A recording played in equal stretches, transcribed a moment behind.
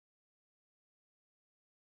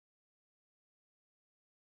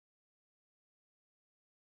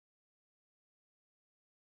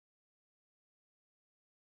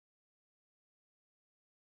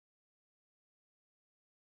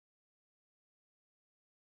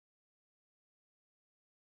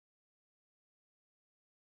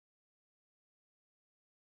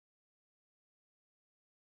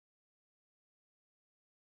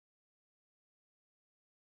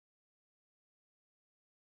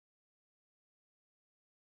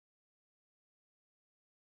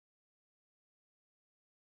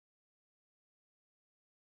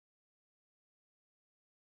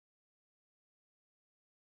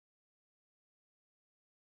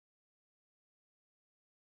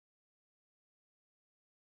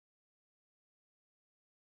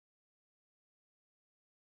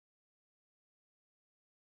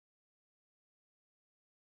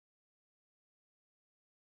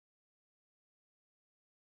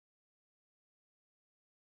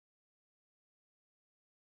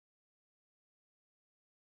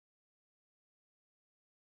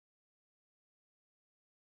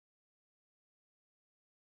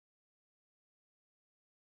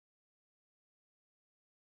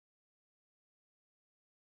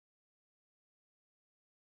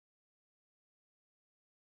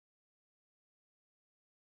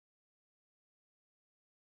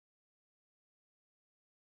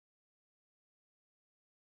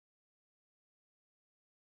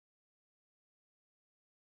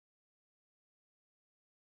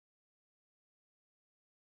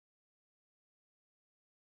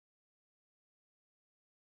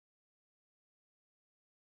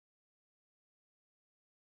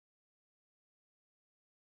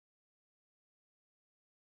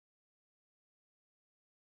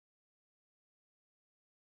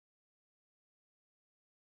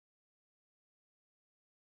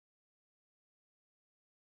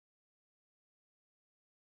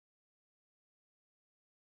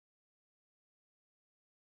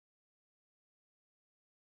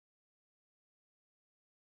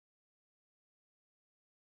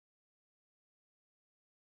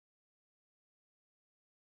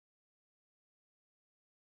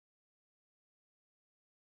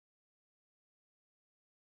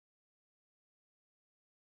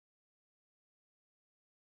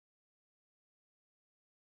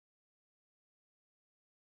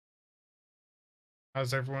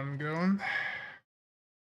How's everyone going?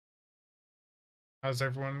 How's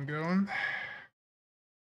everyone going?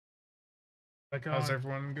 How's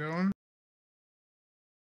everyone going?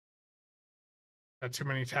 Got too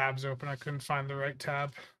many tabs open. I couldn't find the right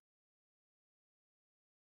tab.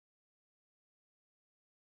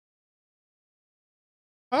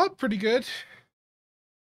 Oh, pretty good.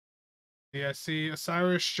 Yeah, I see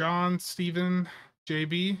Osiris, John, Steven,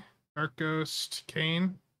 JB, Dark Ghost,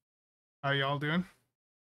 Kane. How y'all doing?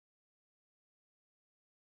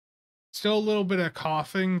 Still a little bit of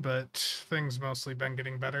coughing, but things mostly been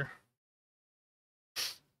getting better.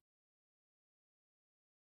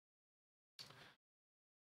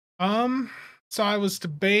 So I was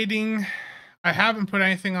debating. I haven't put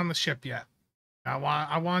anything on the ship yet.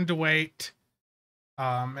 I wanted to wait.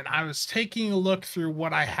 And I was taking a look through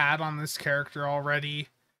what I had on this character already,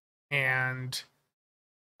 and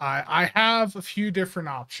I have a few different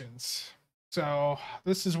options. So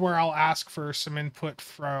this is where I'll ask for some input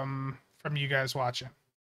from you guys watching.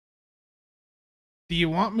 Do you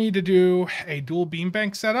want me to do a dual beam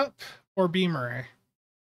bank setup or beam array?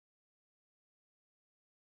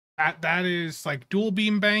 That is like dual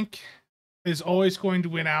beam bank is always going to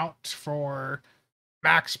win out for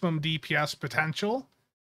maximum DPS potential.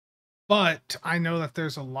 But I know that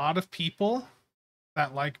there's a lot of people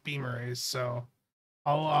that like beam arrays, so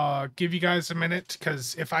I'll give you guys a minute,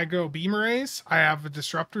 because if I go beam arrays, I have a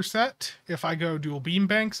disruptor set. If I go dual beam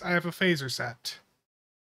banks, I have a phaser set.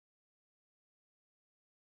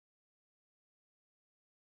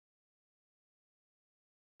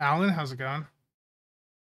 Alan, how's it going?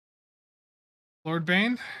 Lord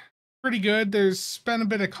Bane, pretty good. There's been a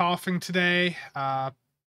bit of coughing today, but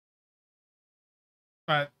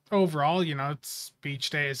overall, you know, it's each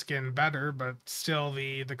day is getting better, but still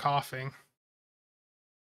the coughing.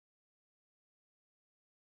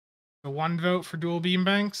 The one vote for dual beam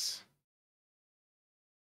banks.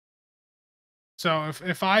 So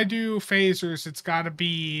if I do phasers, it's got to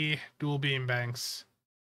be dual beam banks,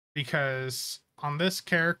 because on this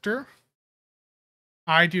character,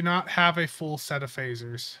 I do not have a full set of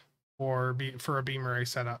phasers for a beam array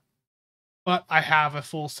setup, but I have a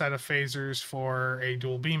full set of phasers for a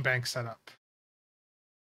dual beam bank setup.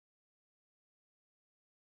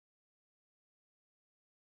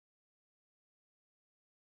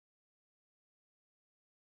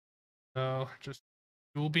 So just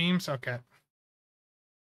dual beams, okay.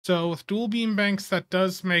 So with dual beam banks, that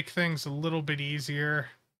does make things a little bit easier.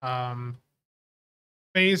 Phasers,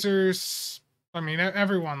 I mean,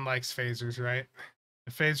 everyone likes phasers, right?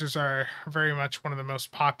 The phasers are very much one of the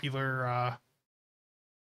most popular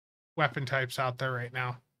weapon types out there right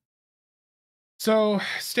now. So,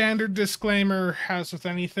 standard disclaimer, as with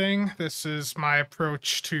anything, this is my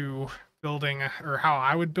approach to building, or how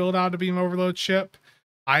I would build out a beam overload ship.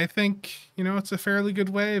 I think, you know, it's a fairly good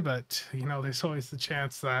way, but, you know, there's always the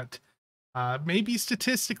chance that maybe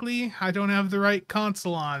statistically I don't have the right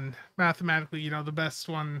console on. Mathematically, you know, the best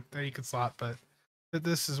one that you could slot, but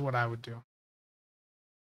this is what I would do.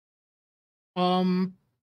 Um,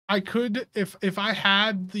 I could, if I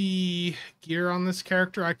had the gear on this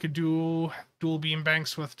character, I could do dual beam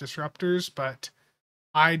banks with disruptors, but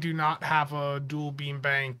I do not have a dual beam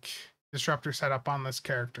bank disruptor setup on this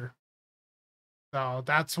character. So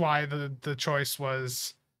that's why the choice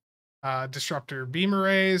was disruptor beam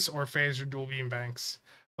arrays or phaser dual beam banks.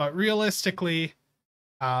 But realistically,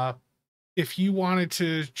 if you wanted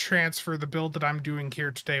to transfer the build that I'm doing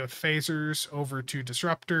here today with phasers over to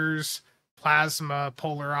disruptors, plasma,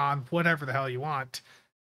 polaron, whatever the hell you want,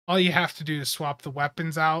 all you have to do is swap the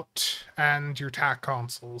weapons out and your attack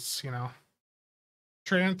consoles, you know.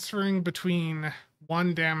 Transferring between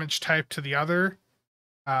one damage type to the other,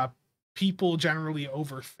 people generally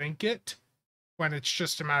overthink it when it's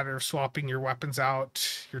just a matter of swapping your weapons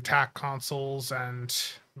out, your attack consoles, and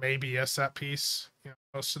maybe a set piece. You know,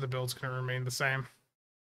 most of the build's going to remain the same.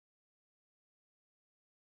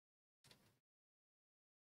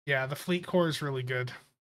 Yeah, the fleet core is really good.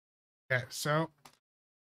 Okay, so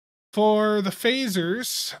for the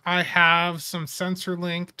phasers, I have some sensor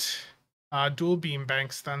linked dual beam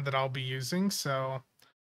banks then that I'll be using. So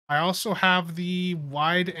I also have the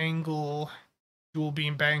wide angle dual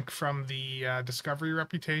beam bank from the Discovery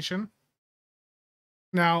Reputation.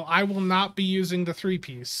 Now, I will not be using the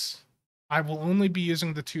 3-piece. I will only be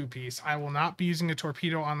using the 2-piece. I will not be using a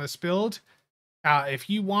torpedo on this build. If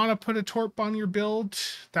you want to put a torp on your build,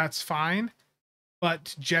 that's fine.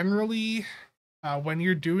 But generally, when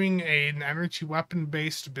you're doing an energy weapon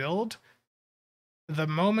based build, the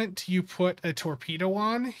moment you put a torpedo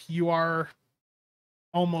on, you are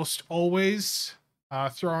almost always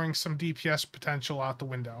throwing some DPS potential out the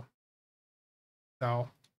window. So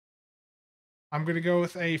I'm going to go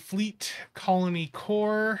with a Fleet Colony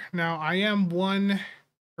Core. Now, I am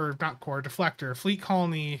not core, deflector, Fleet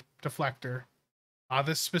Colony Deflector.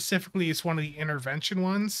 This specifically is one of the intervention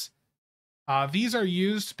ones. These are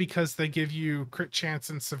used because they give you crit chance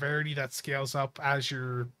and severity that scales up as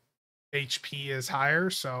your HP is higher.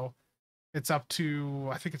 So it's up to,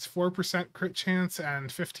 I think it's 4% crit chance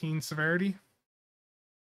and 15 severity.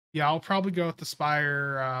 Yeah, I'll probably go with the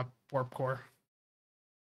Spire Warp Core.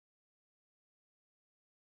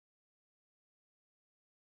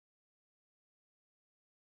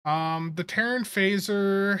 The Terran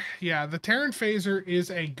Phaser, yeah, the Terran Phaser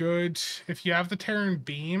is a good, if you have the Terran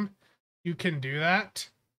Beam, you can do that.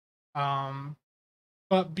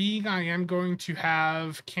 But being I am going to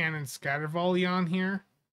have Cannon Scatter Volley on here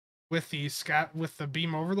with the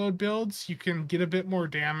Beam Overload builds, you can get a bit more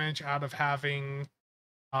damage out of having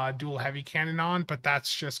dual heavy cannon on, but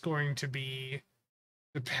that's just going to be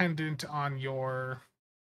dependent on your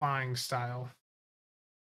flying style.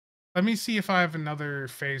 Let me see if I have another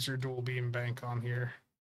phaser dual beam bank on here,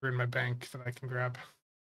 or in my bank that I can grab.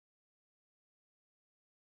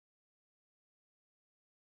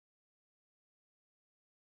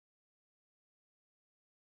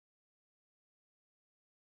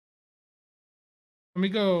 Let me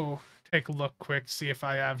go take a look quick, see if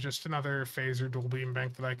I have just another phaser dual beam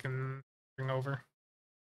bank that I can bring over.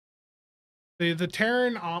 The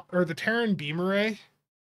Terran or the Terran beam array,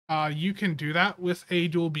 you can do that with a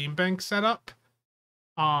dual beam bank setup.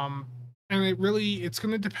 And it's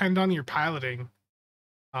going to depend on your piloting.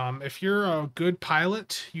 If you're a good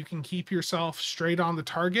pilot, you can keep yourself straight on the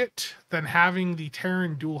target, then having the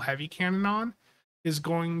Terran dual heavy cannon on is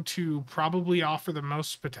going to probably offer the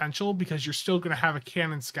most potential because you're still going to have a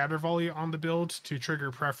cannon scatter volley on the build to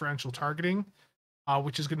trigger preferential targeting,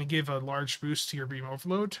 which is going to give a large boost to your beam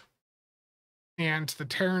overload. And the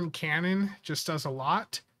Terran cannon just does a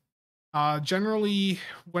lot. Generally,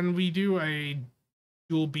 when we do a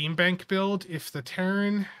dual beam bank build, if the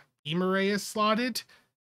Terran beam array is slotted,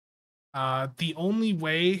 the only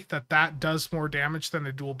way that does more damage than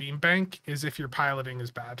a dual beam bank is if your piloting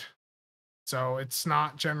is bad. So it's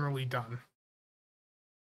not generally done.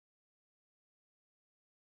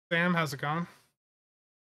 Sam, how's it going?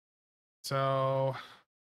 So,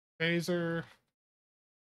 phaser.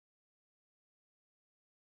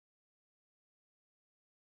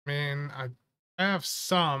 I mean, I have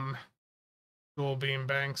some dual beam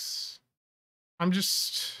banks. I'm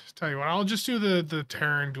just tell you what, I'll just do the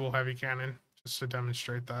Terran dual heavy cannon just to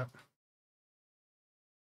demonstrate that.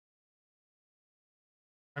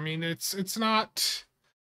 I mean, it's not.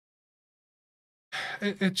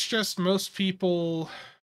 It's just most people.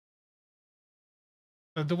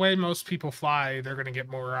 The way most people fly, they're going to get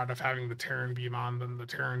more out of having the Terran beam on than the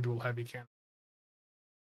Terran dual heavy cannon.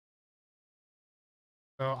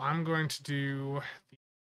 So I'm going to do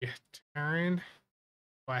the Terran.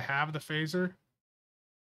 Do I have the phaser?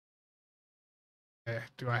 Okay.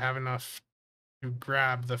 Do I have enough to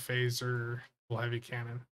grab the phaser dual heavy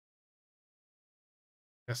cannon?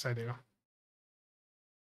 Yes, I do.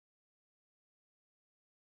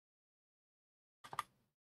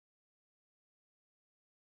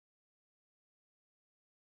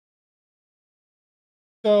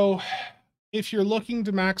 So if you're looking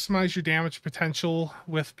to maximize your damage potential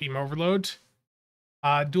with beam overload,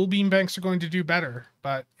 dual beam banks are going to do better.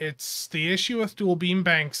 But it's the issue with dual beam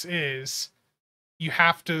banks is you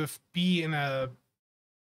have to be in a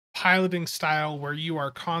piloting style where you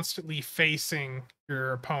are constantly facing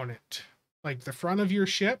your opponent. Like the front of your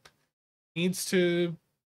ship needs to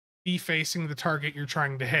be facing the target you're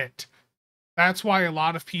trying to hit. That's why a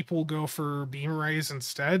lot of people go for beam arrays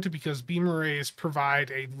instead, because beam arrays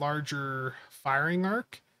provide a larger firing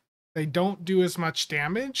arc. They don't do as much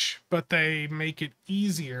damage, but they make it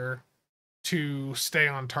easier to stay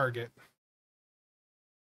on target.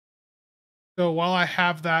 So while I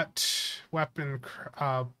have that weapon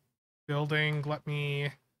building, let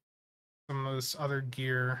me some of this other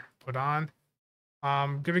gear put on.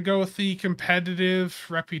 I'm gonna go with the competitive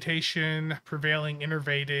reputation prevailing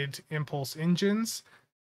innervated impulse engines.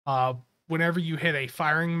 Whenever you hit a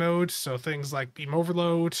firing mode, so things like beam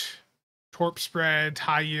overload, torp spread,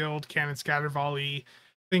 high yield, cannon scatter volley,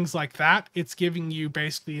 things like that, it's giving you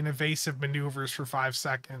basically an evasive maneuvers for 5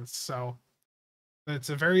 seconds. So it's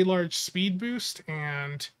a very large speed boost,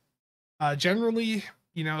 and generally,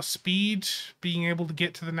 speed, being able to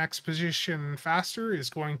get to the next position faster is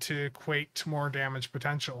going to equate to more damage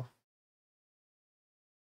potential.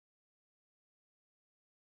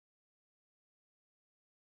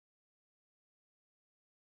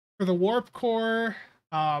 For the warp core,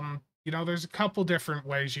 there's a couple different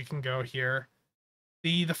ways you can go here.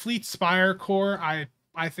 The Fleet Spire core,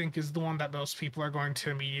 I think is the one that most people are going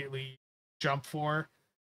to immediately jump for.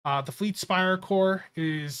 The Fleet Spire core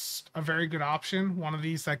is a very good option. One of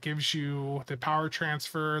these that gives you the power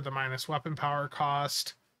transfer, the minus weapon power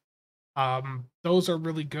cost. Those are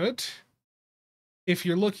really good. If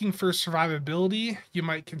you're looking for survivability, you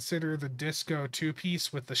might consider the Disco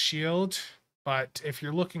 2-piece with the shield. But if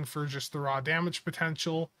you're looking for just the raw damage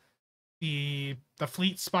potential, the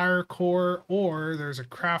Fleet Spire core, or there's a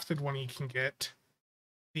crafted one you can get,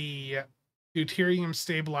 the deuterium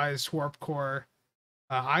stabilized warp core.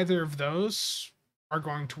 Either of those are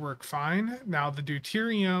going to work fine. Now, the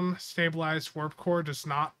deuterium stabilized warp core does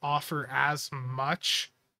not offer as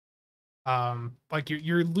much. Like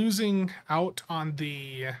you're losing out on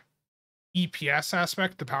the EPS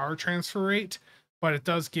aspect, the power transfer rate, but it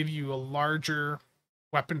does give you a larger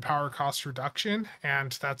weapon power cost reduction,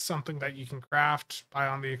 and that's something that you can craft, buy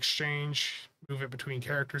on the exchange, move it between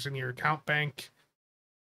characters in your account bank.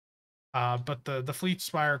 But the Fleet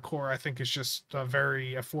Spire core, I think, is just a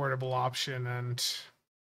very affordable option, and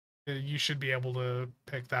you should be able to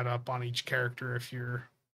pick that up on each character if you're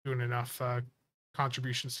doing enough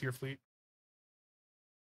contributions to your fleet.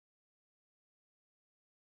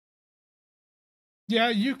 Yeah,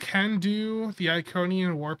 you can do the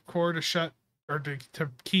Iconian Warp Core to shut or to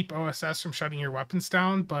keep OSS from shutting your weapons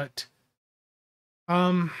down, but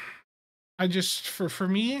um I just for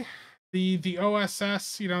me, the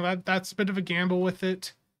OSS, that's a bit of a gamble with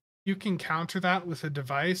it. You can counter that with a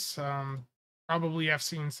device. Probably I've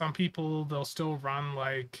seen some people, they'll still run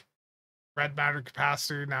like red matter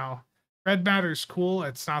capacitor. Now, red matter's cool.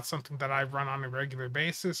 It's not something that I run on a regular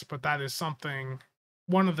basis, but that is something,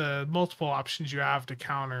 one of the multiple options you have to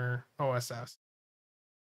counter OSS.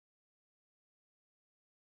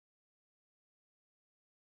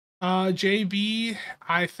 JB,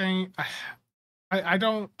 I think I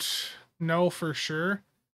don't know for sure,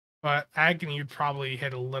 but Agony would probably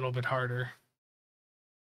hit a little bit harder.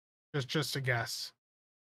 Just a guess.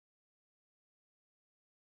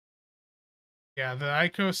 Yeah, the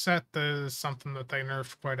Ico set is something that they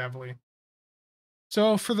nerfed quite heavily.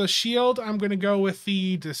 So for the shield, I'm going to go with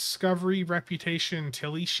the Discovery Reputation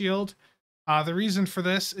Tilly shield. The reason for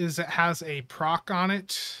this is it has a proc on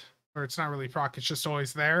it, or it's not really proc, it's just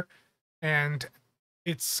always there. And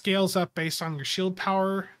it scales up based on your shield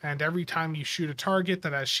power, and every time you shoot a target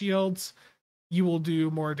that has shields, you will do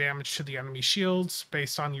more damage to the enemy shields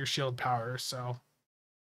based on your shield power. So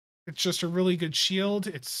it's just a really good shield.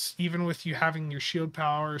 It's even with you having your shield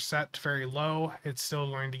power set very low, it's still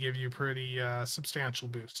going to give you pretty substantial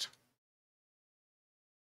boost.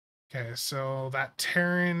 Okay, so that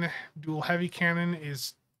Terran dual heavy cannon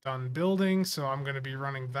is done building, so I'm going to be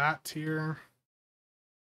running that here.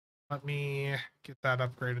 Let me get that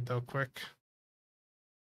upgraded though quick.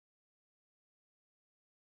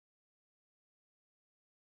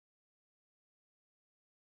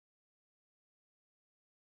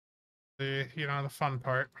 The fun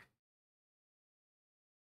part.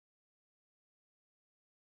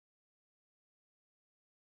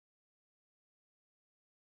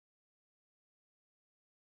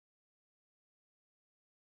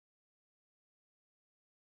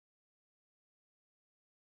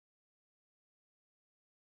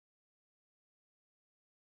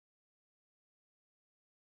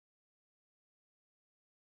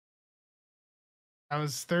 I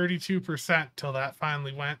was 32% till that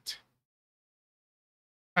finally went.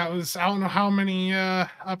 That was, I don't know how many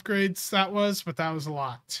upgrades that was, but that was a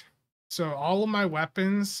lot. So all of my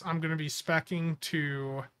weapons, I'm going to be speccing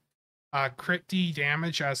to crit D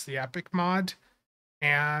damage as the epic mod.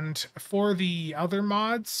 And for the other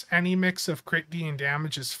mods, any mix of crit D and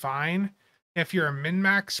damage is fine. If you're a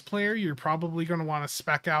min-max player, you're probably going to want to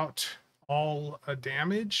spec out all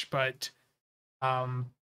damage, but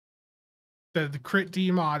the crit D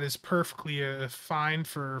mod is perfectly fine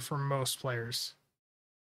for most players.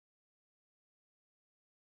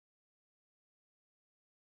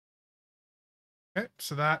 Okay,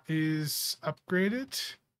 so that is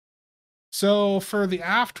upgraded. So for the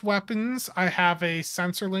aft weapons, I have a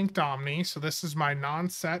sensor linked Omni. So this is my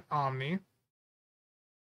non-set Omni.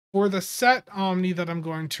 For the set Omni that I'm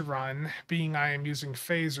going to run, being I am using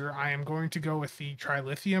Phaser, I am going to go with the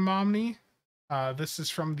Trilithium Omni. This is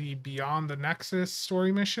from the Beyond the Nexus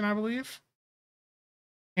story mission, I believe.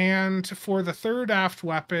 And for the third aft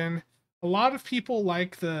weapon, a lot of people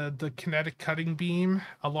like the kinetic cutting beam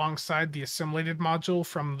alongside the assimilated module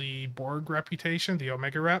from the Borg reputation, the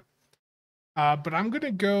Omega Rep. But I'm going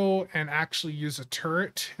to go and actually use a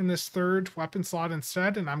turret in this third weapon slot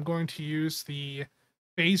instead, and I'm going to use the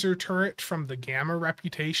phaser turret from the Gamma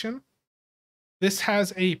reputation. This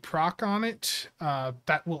has a proc on it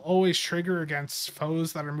that will always trigger against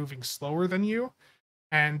foes that are moving slower than you.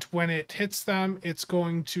 And when it hits them, it's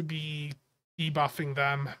going to be debuffing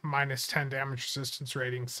them minus 10 damage resistance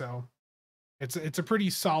rating. So it's a pretty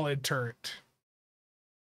solid turret.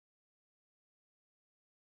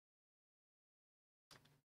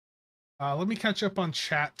 Let me catch up on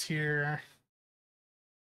chat here.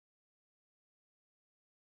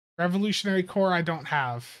 Revolutionary Core, I don't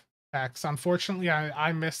have. X. Unfortunately,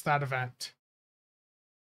 I missed that event.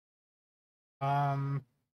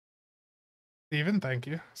 Steven, thank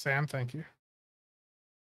you. Sam, thank you.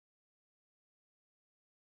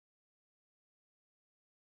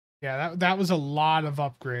 Yeah, that was a lot of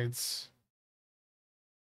upgrades.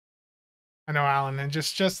 I know, Alan, and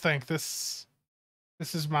just think this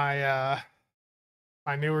is my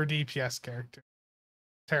my newer DPS character.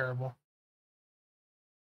 Terrible.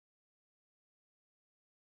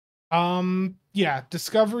 Yeah,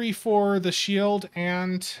 discovery for the shield,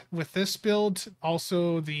 and with this build,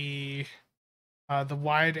 also the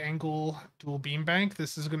wide angle dual beam bank.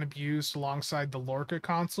 This is going to be used alongside the Lorca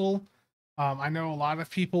console. I know a lot of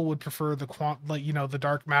people would prefer the the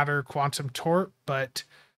dark matter quantum torp, but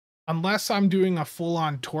unless I'm doing a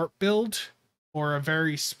full-on torp build or a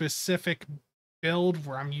very specific build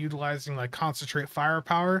where I'm utilizing like concentrate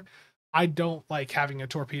firepower, I don't like having a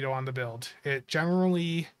torpedo on the build. It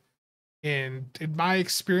generally, in my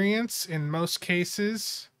experience, in most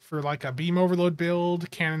cases, for like a beam overload build,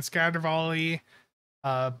 cannon scatter volley,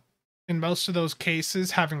 uh, in most of those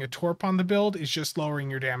cases, having a torp on the build is just lowering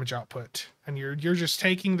your damage output, and you're just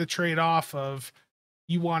taking the trade off of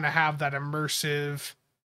you want to have that immersive,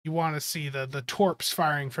 you want to see the torps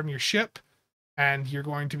firing from your ship, and you're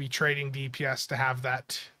going to be trading DPS to have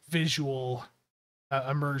that visual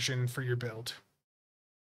immersion for your build.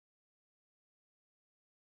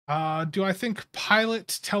 Do I think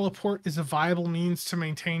pilot teleport is a viable means to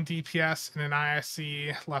maintain DPS in an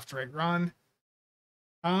ISC left-right run?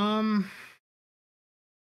 Oh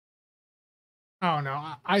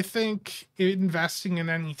no, I think investing in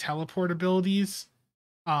any teleport abilities,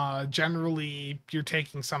 generally you're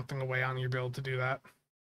taking something away on your build to do that.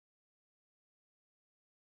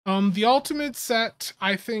 The ultimate set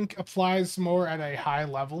I think applies more at a high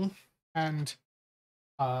level, and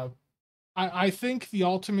I think the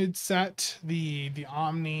ultimate set, the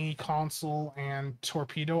Omni console and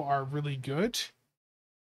torpedo are really good,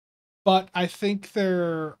 but I think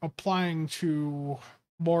they're applying to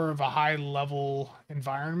more of a high level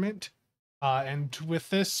environment. And with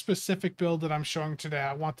this specific build that I'm showing today,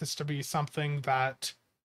 I want this to be something that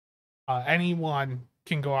anyone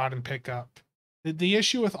can go out and pick up. The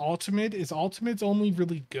issue with Ultimate is Ultimate's only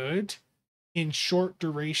really good in short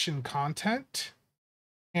duration content.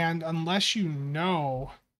 And unless you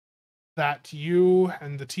know that you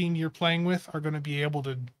and the team you're playing with are going to be able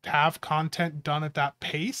to have content done at that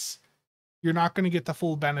pace, you're not going to get the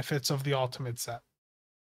full benefits of the Ultimate set.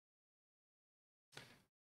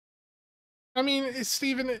 I mean,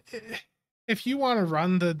 Steven, if you want to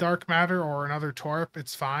run the Dark Matter or another Torp,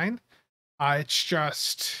 it's fine. It's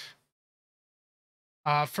just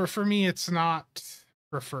for me, it's not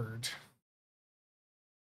preferred.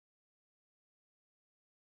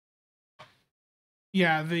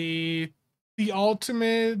 Yeah, the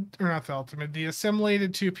ultimate, or not the ultimate, the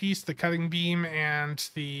assimilated two-piece, the cutting beam and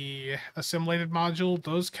the assimilated module,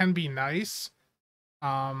 those can be nice.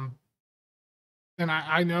 And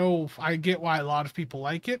I know I get why a lot of people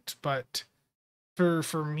like it, but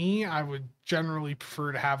for me, I would generally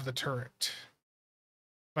prefer to have the turret.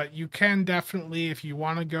 But you can definitely, if you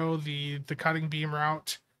want to go the cutting beam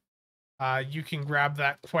route, you can grab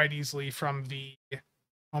that quite easily from the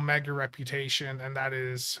Omega reputation, and that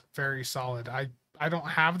is very solid. I don't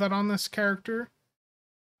have that on this character,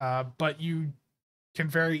 but you can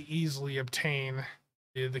very easily obtain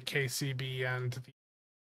the KCB and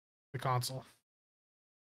the console.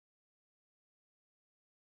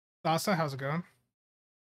 Sasa, how's it going?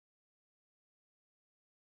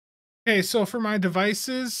 Okay, so for my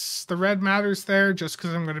devices, the red matter's there just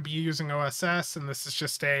because I'm going to be using OSS, and this is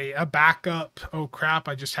just a backup. Oh crap,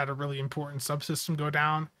 I just had a really important subsystem go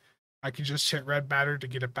down. I can just hit red matter to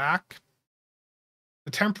get it back.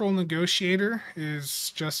 The temporal negotiator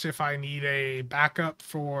is just if I need a backup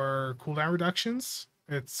for cooldown reductions.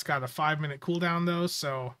 It's got a 5-minute cooldown though,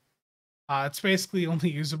 so it's basically only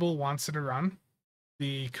usable once in a run.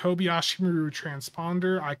 The Kobayashi Maru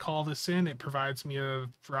transponder, I call this in. It provides me a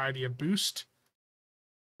variety of boost.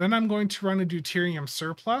 Then I'm going to run a deuterium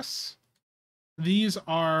surplus. These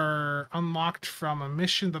are unlocked from a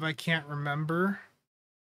mission that I can't remember.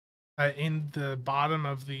 In the bottom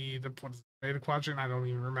of the what is it, beta quadrant, I don't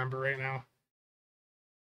even remember right now.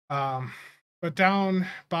 But down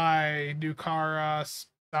by New Kara,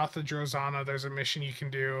 south of Drozana, there's a mission you can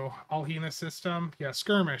do. Alhina system, yeah,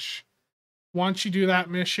 skirmish. Once you do that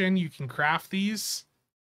mission, you can craft these,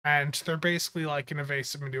 and they're basically like an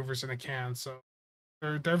evasive maneuvers in a can. So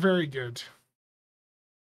they're very good.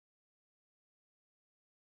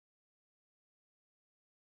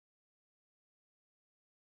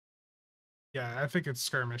 Yeah, I think it's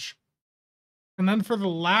skirmish. And then for the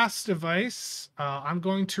last device, I'm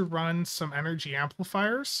going to run some energy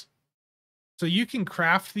amplifiers. So you can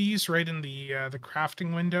craft these right in the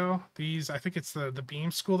crafting window. These, I think it's the beam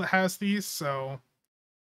school that has these. So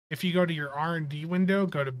if you go to your R&D window,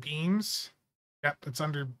 go to beams. Yep, it's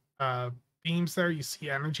under beams there. You see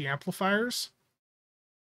energy amplifiers.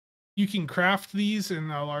 You can craft these in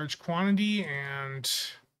a large quantity, and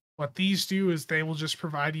what these do is they will just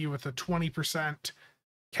provide you with a 20%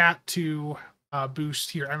 Cat 2 boost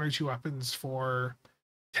to your energy weapons for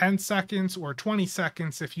 10 seconds or 20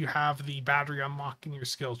 seconds if you have the battery unlock in your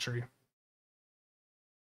skill tree.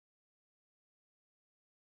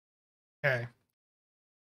 Okay.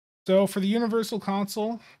 So for the Universal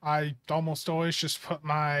Console, I almost always just put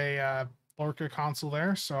my Lorca console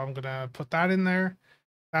there. So I'm going to put that in there.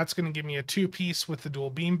 That's going to give me a 2-piece with the dual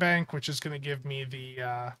beam bank, which is going to give me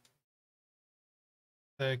the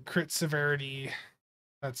crit severity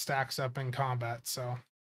that stacks up in combat. So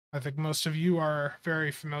I think most of you are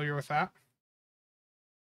very familiar with that.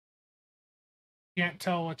 Can't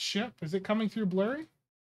tell what ship. Is it coming through blurry?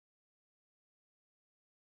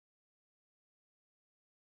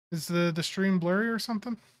 Is the stream blurry or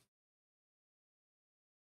something?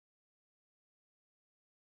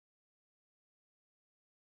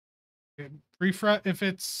 Refresh. If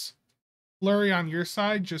it's blurry on your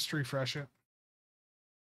side, just refresh it.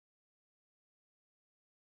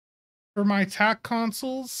 For my TAC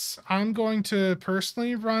consoles, I'm going to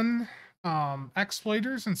personally run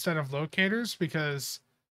exploiters instead of locators because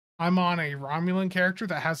I'm on a Romulan character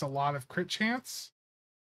that has a lot of crit chance.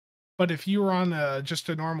 But if you were on just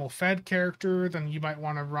a normal Fed character, then you might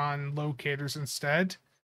want to run locators instead.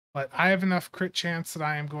 But I have enough crit chance that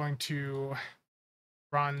I am going to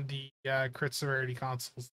run the crit severity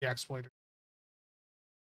consoles, the exploiter.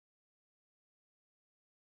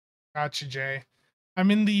 Gotcha, Jay. I'm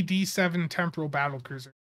in the D7 Temporal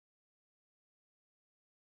Battlecruiser.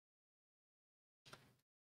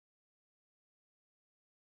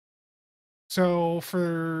 So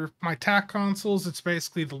for my TAC consoles, it's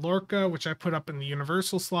basically the Lorca, which I put up in the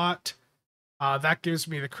universal slot. That gives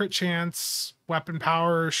me the crit chance, weapon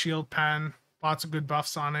power, shield pen, lots of good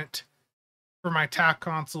buffs on it. For my TAC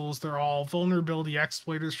consoles, they're all vulnerability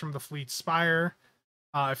exploiters from the Fleet Spire.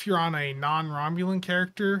 If you're on a non-Romulan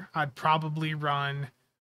character, I'd probably run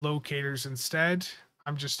locators instead.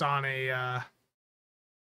 I'm just on a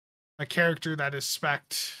character that is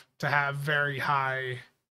spec'd to have very high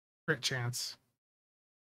crit chance.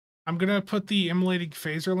 I'm going to put the Immolating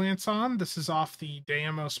Phaser Lance on. This is off the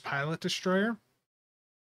Deimos Pilot Destroyer.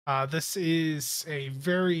 This is a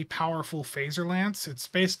very powerful Phaser Lance. It's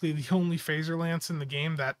basically the only Phaser Lance in the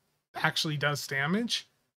game that actually does damage.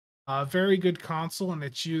 Very good console, and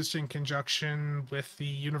it's used in conjunction with the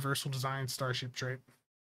Universal Design Starship trait.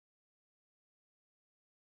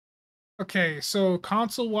 Okay, so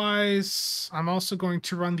console-wise, I'm also going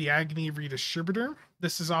to run the Agony Redistributor.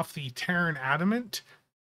 This is off the Terran Adamant.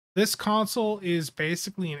 This console is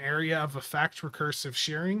basically an area of effect recursive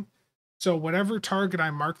shearing. So whatever target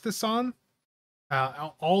I mark this on,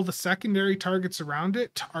 all the secondary targets around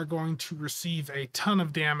it are going to receive a ton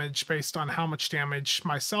of damage based on how much damage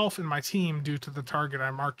myself and my team do to the target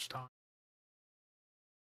I marked on.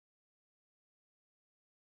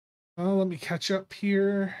 Well, let me catch up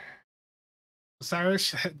here.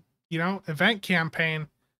 Cyrus, event campaign.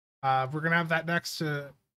 We're gonna have that next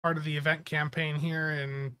part of the event campaign here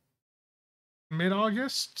in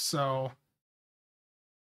mid-August. So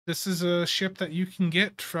this is a ship that you can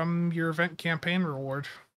get from your event campaign reward.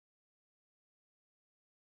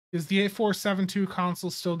 Is the 8472 console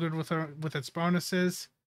still good with its bonuses?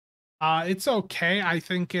 It's okay. I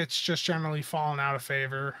think it's just generally fallen out of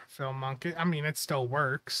favor, Phil Monk. I mean, it still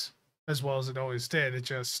works as well as it always did. It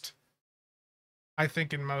just, I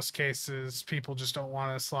think in most cases, people just don't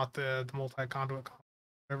want to slot the multi-conduit,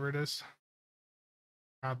 whatever it is.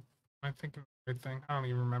 I think of the right thing. I don't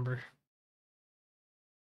even remember.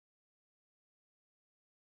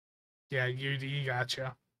 Yeah, you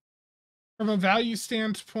gotcha. From a value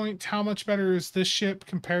standpoint, how much better is this ship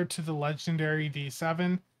compared to the legendary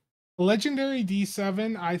D7? The legendary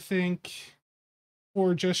D7, I think,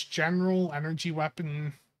 for just general energy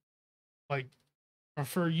weapon, like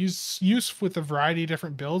for use with a variety of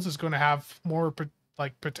different builds, is going to have more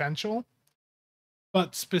potential.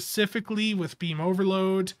 But specifically with beam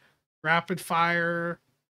overload, rapid fire,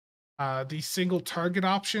 these single target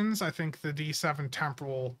options, I think the D7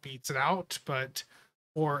 Temporal beats it out. But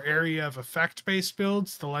for area of effect based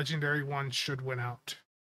builds, the legendary one should win out.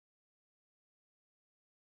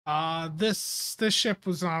 This ship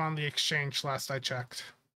was not on the exchange last I checked.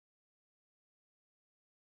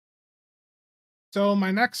 So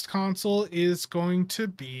my next console is going to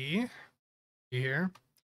be here.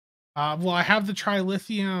 Well, I have the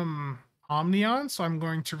Trilithium Omnion, so I'm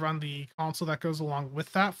going to run the console that goes along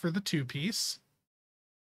with that for the 2-piece.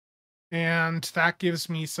 And that gives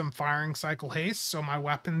me some firing cycle haste, so my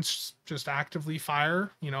weapons just actively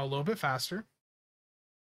fire, a little bit faster.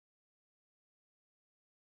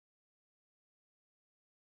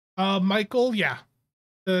 Michael, yeah.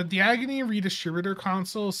 The Agony Redistributor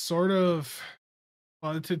console is sort of,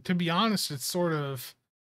 well, to be honest, it's sort of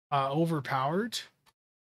overpowered.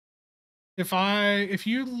 If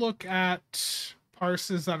you look at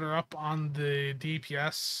parses that are up on the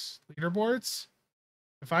DPS leaderboards,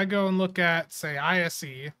 if I go and look at, say,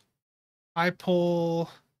 ISE, I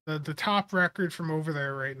pull the top record from over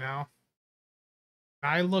there right now.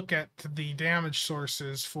 I look at the damage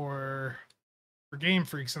sources for Game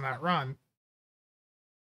Freaks in that run.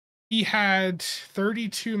 He had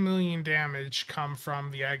 32 million damage come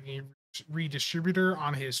from the Agony Redistributor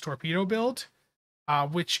on his torpedo build,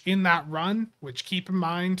 which in that run, which keep in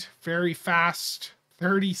mind, very fast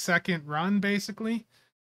 30-second run basically,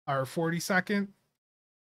 or 40-second,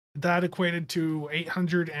 that equated to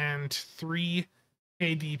 803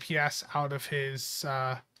 KDPS out of his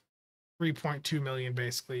 3.2 million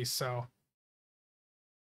basically. So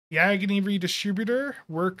the Agony Redistributor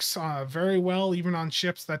works very well even on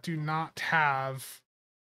ships that do not have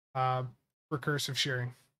recursive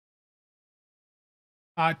shearing.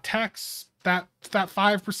 Tex, that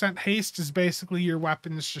 5% haste is basically your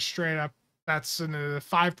weapons just straight up. That's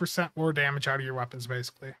 5% more damage out of your weapons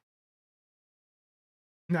basically.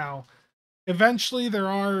 Now, eventually there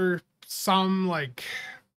are some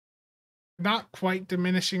not quite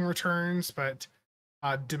diminishing returns, but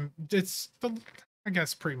it's I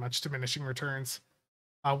guess pretty much diminishing returns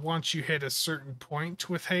once you hit a certain point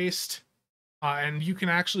with haste. And you can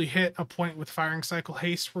actually hit a point with firing cycle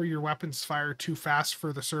haste where your weapons fire too fast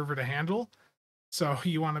for the server to handle. So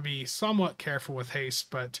you want to be somewhat careful with haste,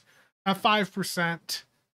 but at 5%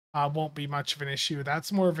 won't be much of an issue.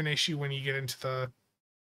 That's more of an issue when you get into the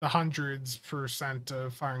hundreds %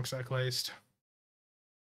 of firing cycle haste.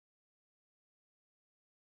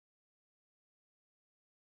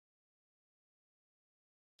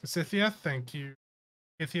 Scythia, thank you.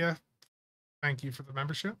 Scythia, thank you for the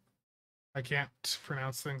membership. I can't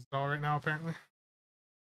pronounce things at all right now, apparently.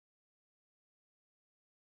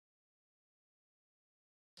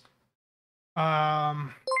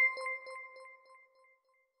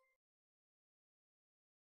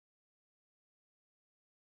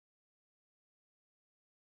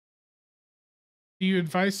 You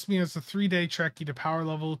advised me as a 3-day trekkie to power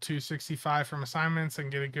level to 65 from assignments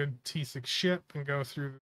and get a good T6 ship and go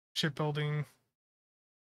through shipbuilding.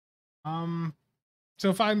 So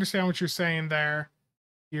if I understand what you're saying there,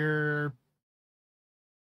 are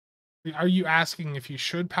you asking if you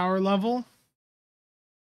should power level?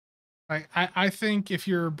 I think if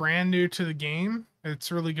you're brand new to the game,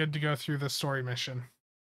 it's really good to go through the story mission.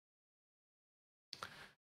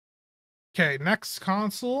 Okay, next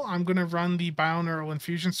console, I'm going to run the Bioneural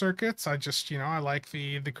Infusion Circuits. I just, I like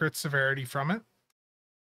the crit severity from it.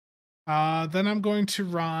 Then I'm going to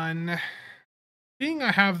run, being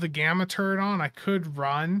I have the Gamma turret on, I could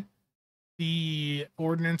run the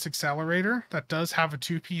Ordnance Accelerator. That does have a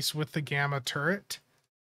 2-piece with the Gamma turret.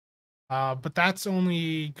 But that's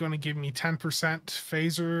only going to give me 10%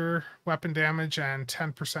 phaser weapon damage and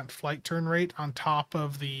 10% flight turn rate on top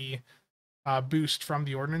of the boost from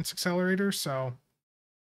the Ordnance Accelerator. So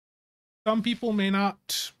some people may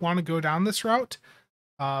not want to go down this route.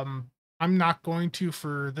 I'm not going to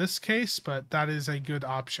for this case, but that is a good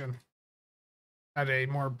option at a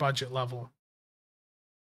more budget level.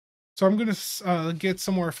 So I'm going to get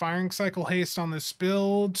some more firing cycle haste on this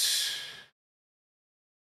build.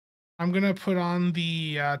 I'm going to put on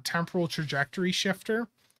the temporal trajectory shifter.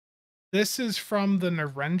 This is from the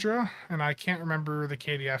Narendra, and I can't remember the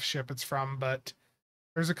KDF ship it's from, but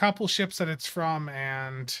there's a couple ships that it's from,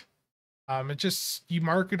 and It just, you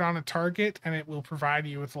mark it on a target and it will provide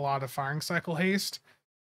you with a lot of firing cycle haste.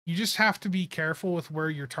 You just have to be careful with where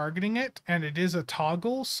you're targeting it, and it is a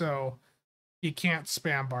toggle, so you can't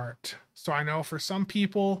spam bar it. So I know for some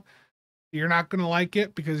people, you're not going to like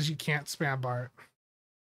it because you can't spam bar it.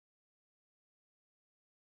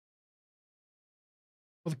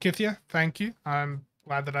 Well, Kithia, thank you. I'm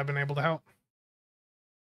glad that I've been able to help.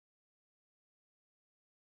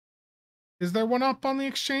 Is there one up on the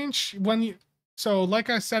exchange? So like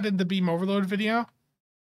I said in the beam overload video,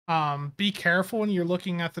 be careful when you're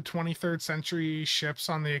looking at the 23rd century ships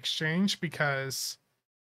on the exchange, because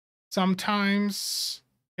sometimes,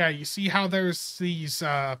 yeah, you see how there's these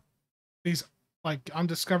like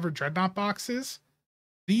undiscovered dreadnought boxes.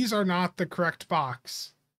 These are not the correct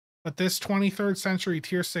box, but this 23rd century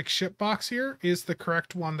tier 6 ship box here is the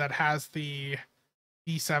correct one that has the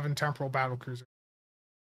D7 Temporal Battlecruiser.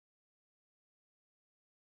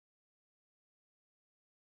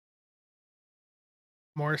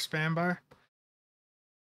 More spam bar.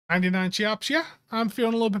 99 Chiops. Yeah, I'm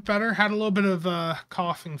feeling a little bit better. Had a little bit of a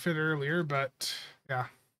coughing fit earlier, but yeah,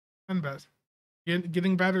 and better.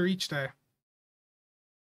 Getting better each day.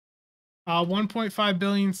 1.5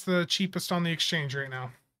 billion's the cheapest on the exchange right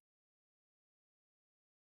now.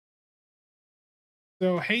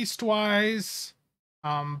 So haste wise,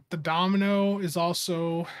 the Domino is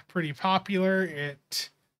also pretty popular.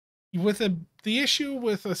 The issue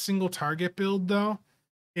with a single target build though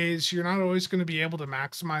is you're not always going to be able to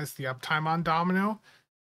maximize the uptime on Domino.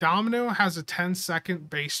 Domino has a 10-second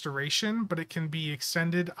base duration, but it can be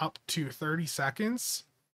extended up to 30 seconds.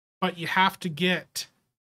 But you have to get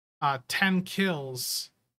 10 kills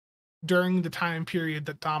during the time period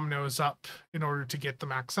that Domino is up in order to get the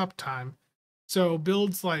max uptime. So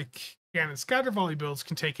builds like Cannon Scatter Volley builds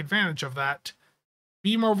can take advantage of that.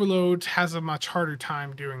 Beam Overload has a much harder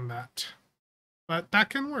time doing that. But that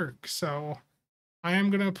can work. So I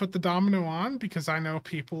am going to put the Domino on because I know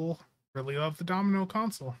people really love the Domino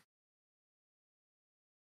console.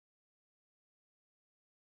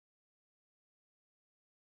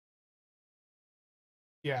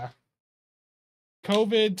 Yeah.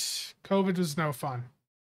 COVID was no fun.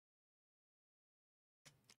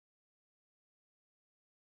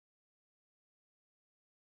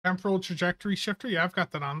 Temporal Trajectory Shifter? Yeah, I've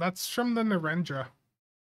got that on. That's from the Narendra.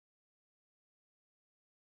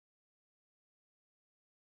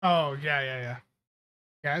 Oh, yeah.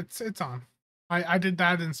 Yeah, it's on. I did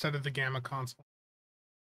that instead of the Gamma console.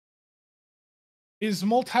 Is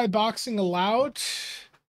multi-boxing allowed?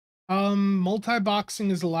 Multi-boxing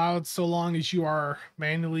is allowed so long as you are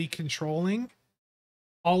manually controlling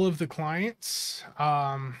all of the clients.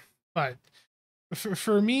 But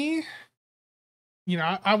for me, you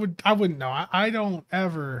know, I wouldn't know. I don't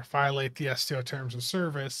ever violate the STO terms of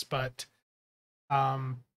service, but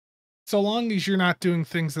so long as you're not doing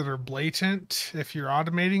things that are blatant, if you're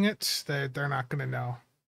automating it, they're not going to know.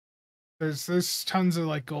 There's tons of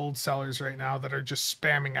like gold sellers right now that are just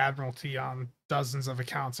spamming Admiralty on dozens of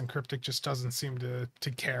accounts, and Cryptic just doesn't seem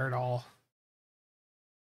to care at all.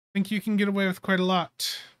 I think you can get away with quite a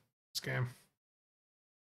lot this game.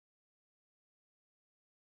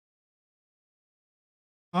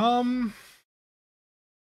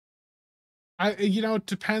 It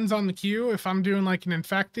depends on the queue. If I'm doing like an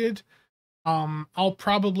infected, I'll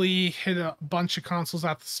probably hit a bunch of consoles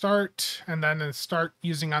at the start and then start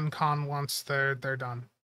using uncon once they're done.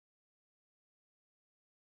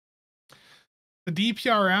 The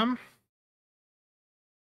DPRM,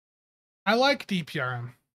 I like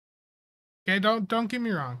DPRM. Okay, don't get me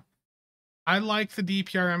wrong. I like the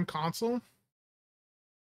DPRM console.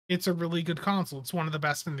 It's a really good console. It's one of the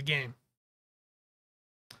best in the game.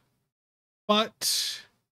 But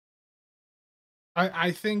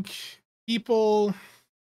I think people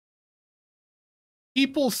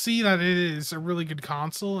see that it is a really good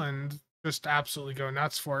console and just absolutely go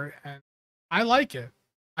nuts for it. And I like it.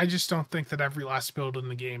 I just don't think that every last build in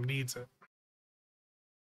the game needs it.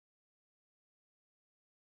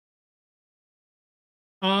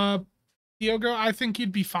 Diogo, I think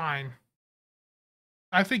you'd be fine.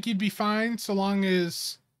 I think you'd be fine so long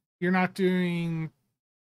as you're not doing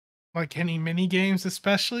like any mini games,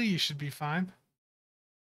 especially. You should be fine.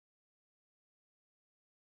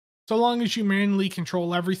 So long as you manually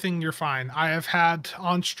control everything, you're fine. I have had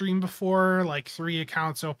on stream before like 3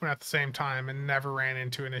 accounts open at the same time and never ran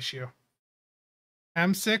into an issue.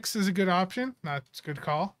 M6 is a good option. That's a good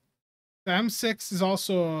call. The M6 is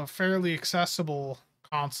also a fairly accessible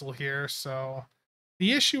console here, so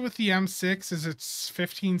the issue with the M6 is its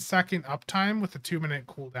 15-second uptime with a 2-minute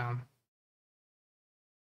cooldown.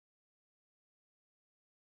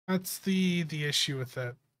 That's the issue with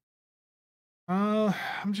it. I'm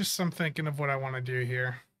thinking of what I want to do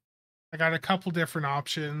here. I got a couple different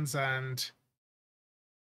options, and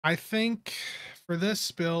I think for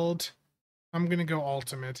this build, I'm gonna go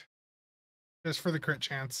ultimate. Just for the crit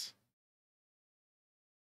chance.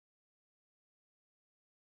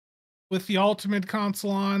 With the ultimate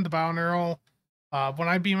console on, the bow and arrow, when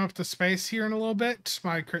I beam up to space here in a little bit,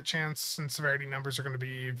 my crit chance and severity numbers are going to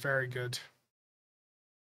be very good.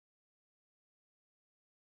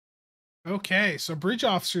 Okay, so bridge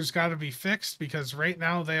officers got to be fixed because right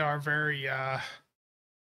now they are very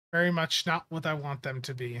much not what I want them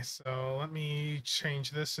to be. So let me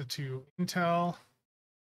change this to Intel.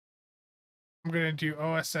 I'm going to do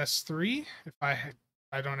OSS 3 if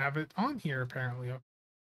I don't have it on here apparently.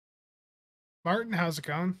 Martin, how's it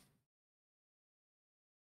going?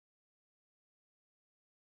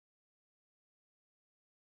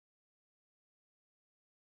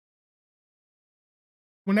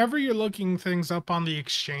 Whenever you're looking things up on the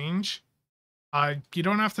exchange, you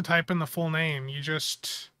don't have to type in the full name. You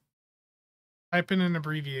just type in an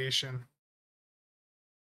abbreviation.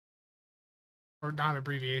 Or not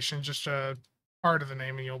abbreviation, just a part of the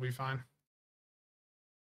name and you'll be fine.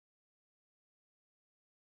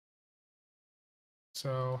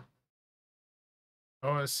 So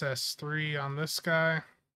OSS 3 on this guy.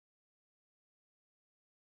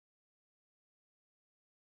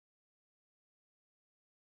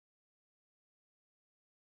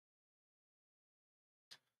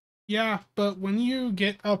 Yeah, but when you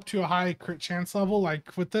get up to a high crit chance level,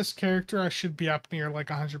 like with this character, I should be up near like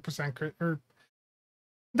 100% crit, or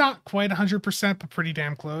not quite 100%, but pretty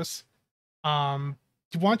damn close.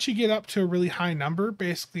 Once you get up to a really high number,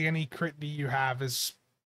 basically any crit that you have is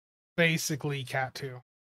basically Cat 2.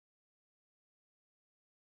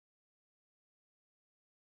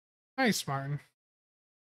 Nice, Martin.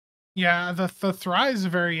 Yeah, the Thry is a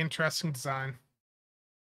very interesting design.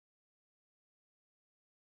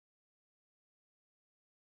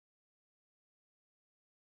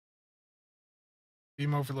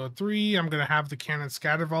 Beam Overload 3. I'm going to have the Cannon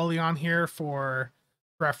Scatter Volley on here for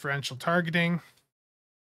preferential targeting.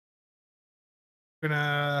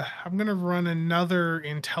 I'm gonna run another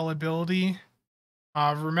Intel ability.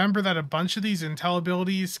 Remember that a bunch of these Intel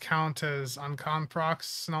abilities count as uncon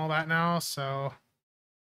procs and all that now, so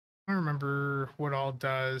I don't remember what all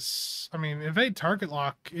does. I mean, evade target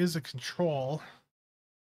lock is a control.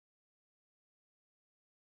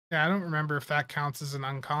 Yeah, I don't remember if that counts as an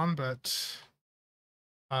uncon, but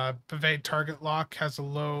evade target lock has a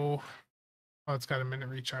low. Oh, it's got a minute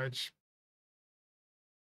recharge.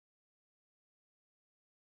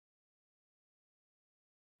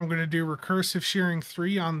 I'm gonna do recursive shearing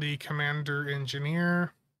 3 on the commander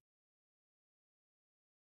engineer.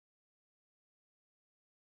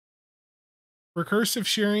 Recursive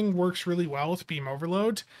shearing works really well with beam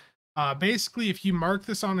overload. Basically, if you mark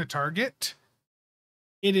this on a target,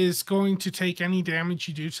 it is going to take any damage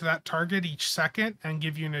you do to that target each second and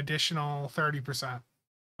give you an additional 30%.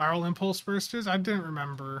 Viral impulse burst is? I didn't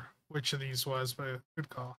remember which of these was, but good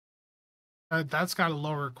call. That's got a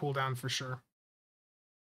lower cooldown for sure.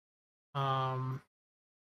 Having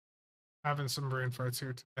some brain farts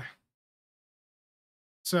here today.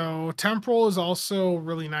 So temporal is also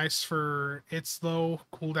really nice for its low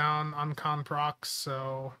cooldown on con procs.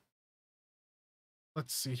 So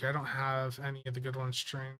let's see here. I don't have any of the good ones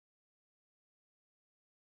trained.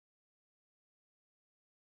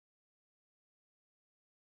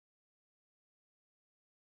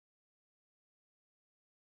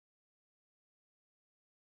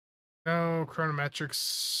 No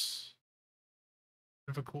chronometrics.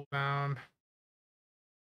 Bit of a cooldown.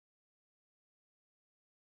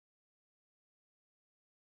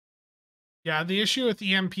 Yeah, the issue with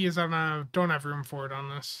EMP is I don't have room for it on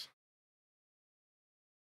this.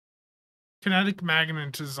 Kinetic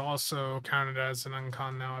Magnet is also counted as an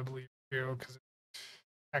uncon now, I believe, too, because it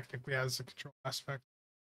technically has a control aspect.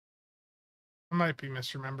 I might be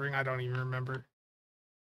misremembering. I don't even remember.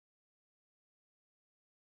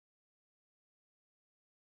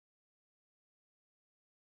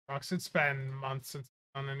 It's been months since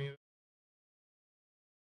I've done any of this.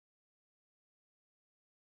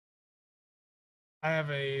 I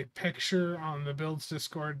have a picture on the builds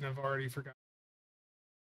Discord and I've already forgotten.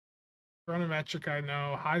 Chronometric, I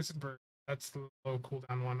know. Heisenberg, that's the low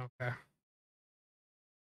cooldown one. Okay.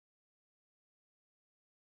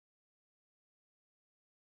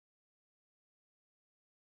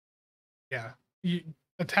 Yeah.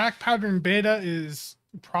 Attack pattern beta is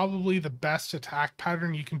probably the best attack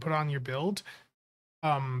pattern you can put on your build.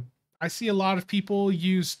 I see a lot of people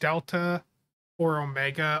use delta or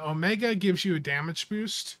Omega. Omega gives you a damage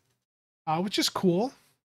boost, which is cool.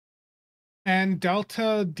 And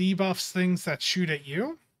Delta debuffs things that shoot at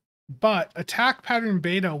you. But attack pattern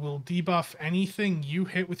beta will debuff anything you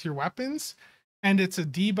hit with your weapons. And it's a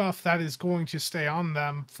debuff that is going to stay on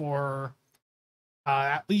them for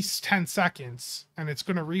at least 10 seconds. And it's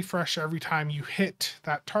going to refresh every time you hit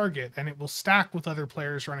that target. And it will stack with other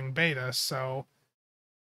players running beta. So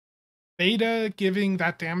beta giving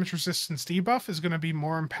that damage resistance debuff is going to be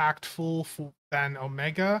more impactful than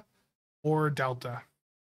Omega or Delta.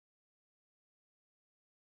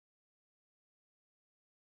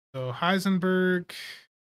 So Heisenberg.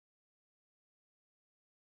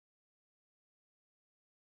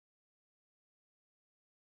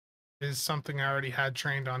 Is something I already had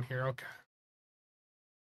trained on here. Okay.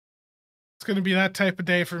 It's going to be that type of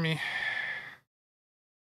day for me.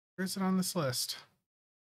 Where is it on this list?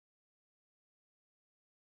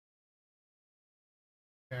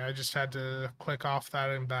 Okay, I just had to click off that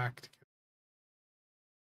and back.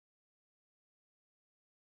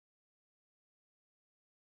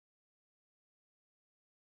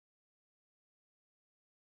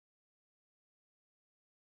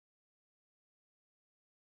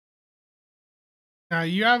 Now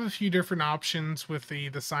you have a few different options with the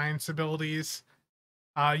science abilities.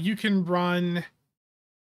 You can run,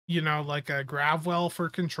 you know, like a Gravwell for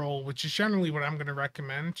control, which is generally what I'm going to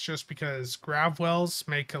recommend, just because Gravwells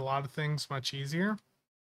make a lot of things much easier.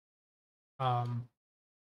 But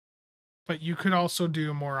you could also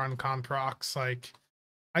do more on con procs. Like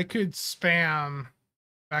I could spam. In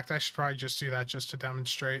fact, I should probably just do that just to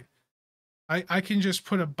demonstrate. I can just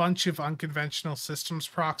put a bunch of unconventional systems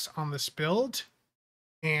procs on this build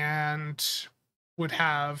and would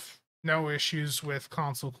have no issues with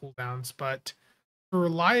console cooldowns. But for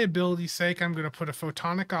reliability's sake, I'm going to put a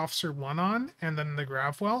Photonic Officer 1 on and then the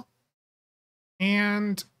Gravwell.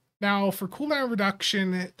 And now for cooldown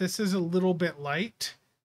reduction, this is a little bit light.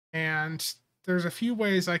 And there's a few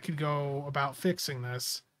ways I could go about fixing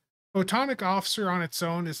this. Photonic Officer on its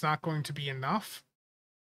own is not going to be enough.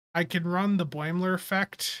 I can run the Boimler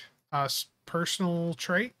effect, personal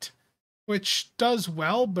trait, which does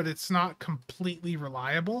well, but it's not completely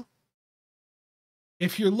reliable.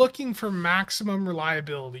 If you're looking for maximum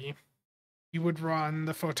reliability, you would run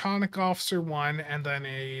the Photonic Officer 1 and then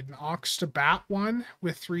an Aux to Bat 1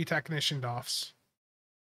 with 3 Technician Doffs.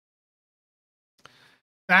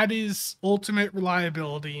 That is ultimate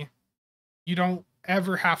reliability. You don't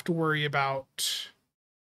ever have to worry about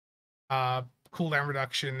cooldown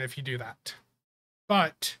reduction if you do that.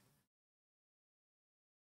 But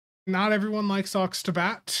not everyone likes Aux to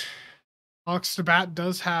Bat. Aux to Bat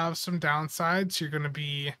does have some downsides. You're going to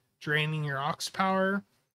be draining your Aux power.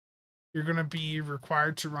 You're going to be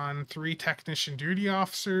required to run 3 Technician Duty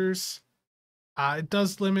Officers. It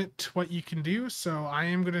does limit what you can do, so I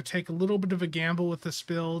am going to take a little bit of a gamble with this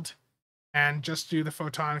build and just do the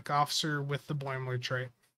Photonic Officer with the Boimler trait.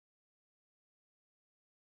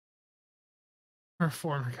 Or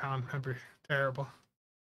former con member. Terrible.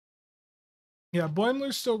 Yeah,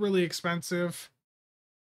 Boimler's still really expensive.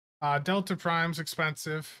 Delta Prime's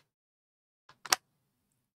expensive.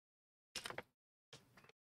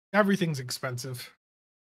 Everything's expensive.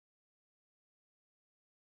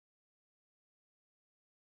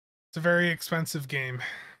 It's a very expensive game.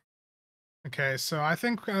 Okay, so I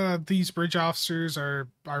think these bridge officers are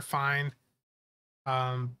fine.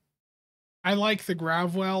 I like the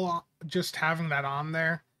Gravwell, just having that on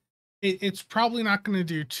there. It's probably not going to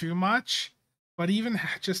do too much, but even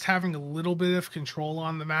just having a little bit of control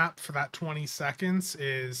on the map for that 20 seconds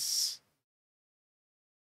is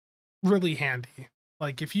really handy.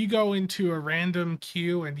 Like if you go into a random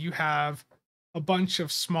queue and you have a bunch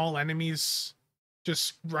of small enemies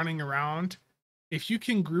just running around, if you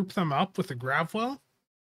can group them up with a Gravwell,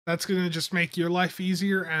 that's going to just make your life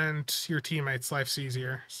easier and your teammates' lives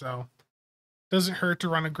easier. So doesn't hurt to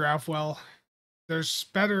run a Gravwell. There's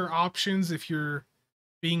better options if you're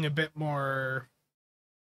being a bit more,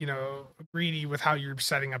 you know, greedy with how you're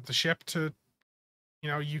setting up the ship to, you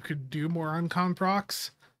know, you could do more uncon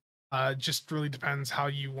procs. Just really depends how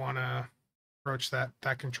you want to approach that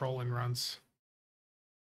control and runs.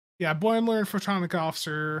 Yeah, Boimler and Photonic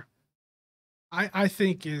Officer, I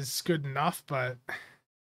think is good enough, but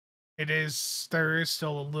there is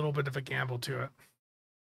still a little bit of a gamble to it.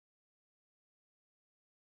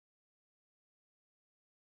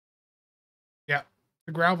 Yeah,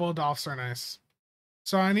 the Gravel Dolphs are nice.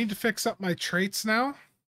 So I need to fix up my traits now.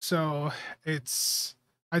 So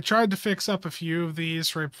I tried to fix up a few of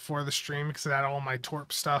these right before the stream because I had all my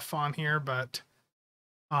Torp stuff on here, but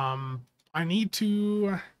I need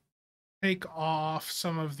to take off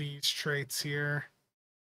some of these traits here.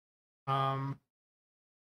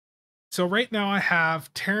 So right now I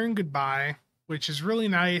have Tearing Goodbye, which is really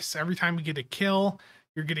nice. Every time you get a kill,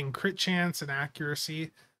 you're getting crit chance and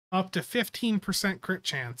accuracy, up to 15% crit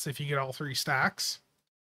chance if you get all 3 stacks.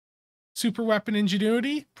 Super Weapon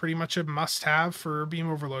Ingenuity, pretty much a must-have for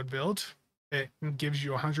Beam Overload build. It gives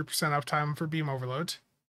you 100% uptime for Beam Overload.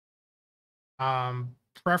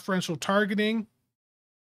 Preferential Targeting,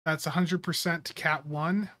 that's 100% to Cat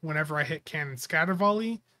 1 whenever I hit Cannon Scatter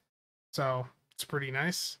Volley. So it's pretty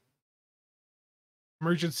nice.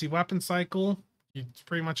 Emergency Weapon Cycle, it's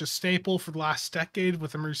pretty much a staple for the last decade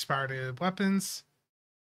with emergency-powered weapons.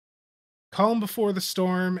 Calm Before the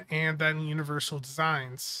Storm, and then Universal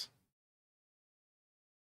Designs.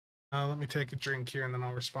 Let me take a drink here and then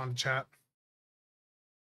I'll respond to chat.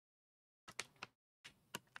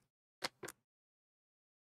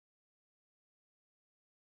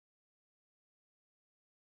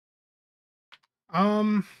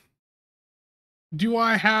 Do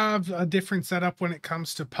I have a different setup when it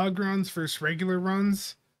comes to pug runs versus regular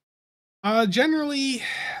runs? Generally,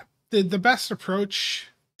 the best approach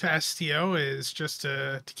to STO is just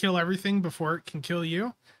to kill everything before it can kill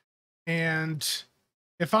you. And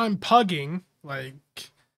if I'm pugging,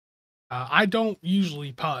 like, I don't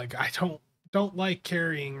usually pug. I don't like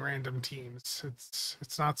carrying random teams.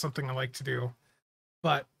 It's not something I like to do.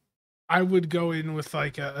 But I would go in with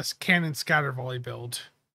like a cannon scatter volley build,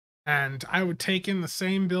 and I would take in the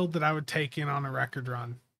same build that I would take in on a record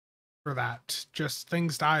run for that. Just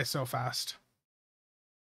things die so fast.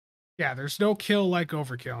 Yeah, there's no kill like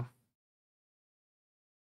overkill.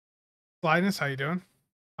 Linus, how you doing?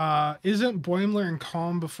 Isn't Boimler and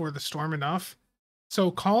Calm Before the Storm enough?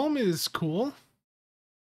 So Calm is cool.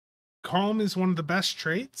 Calm is one of the best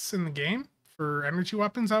traits in the game for energy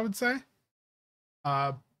weapons, I would say.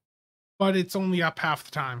 But it's only up half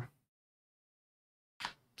the time.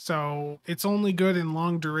 So it's only good in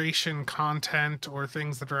long duration content or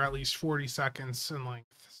things that are at least 40 seconds in length.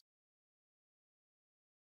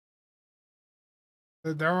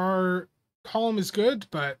 There are, Calm is good,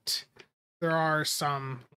 but there are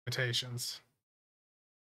some limitations.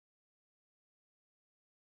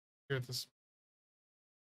 Here at this.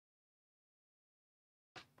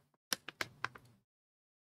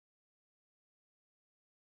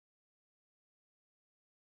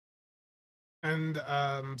 And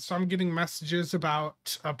so I'm getting messages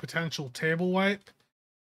about a potential table wipe.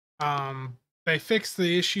 They fixed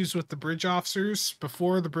the issues with the bridge officers.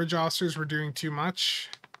 Before, the bridge officers were doing too much.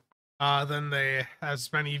 Then they,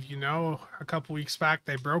 as many of you know, a couple weeks back,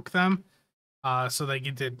 they broke them. So they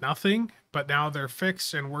did nothing. But now they're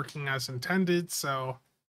fixed and working as intended. So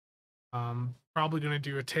probably going to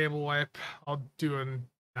do a table wipe. I'll do an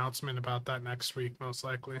announcement about that next week, most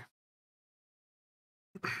likely.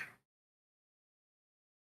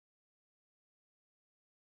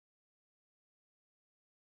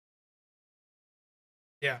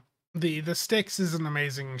 Yeah, the Styx is an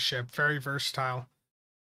amazing ship, very versatile.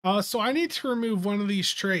 So I need to remove one of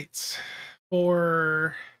these traits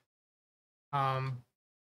for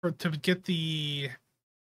to get the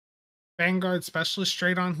Vanguard Specialist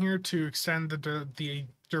trait on here to extend the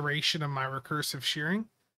duration of my recursive shearing.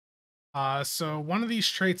 So one of these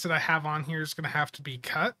traits that I have on here is going to have to be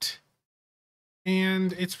cut,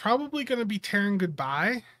 and it's probably going to be Tearing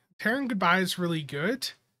Goodbye. Tearing Goodbye is really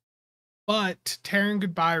good, but Tearing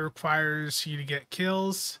Goodbye requires you to get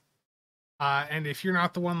kills. And if you're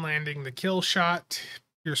not the one landing the kill shot,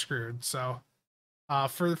 you're screwed. So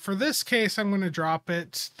for this case, I'm going to drop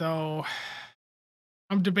it, though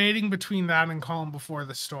I'm debating between that and Calm Before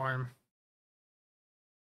the Storm.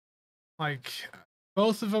 Like,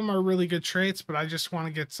 both of them are really good traits, but I just want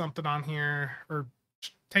to get something on here, or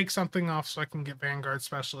take something off so I can get Vanguard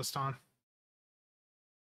Specialist on.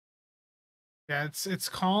 Yeah, it's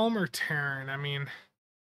Calm or Terran. I mean...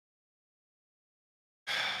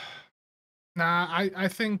 Nah, I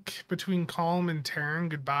think between Calm and Tearing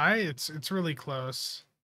Goodbye, it's really close.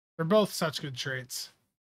 They're both such good traits.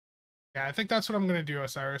 Yeah, I think that's what I'm gonna do,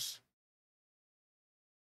 Osiris.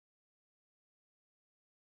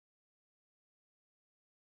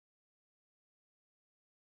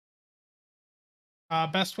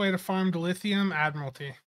 Best way to farm dilithium,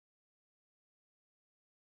 Admiralty.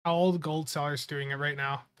 All the gold sellers doing it right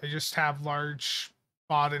now. They just have large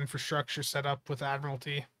bot infrastructure set up with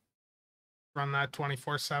Admiralty. Run that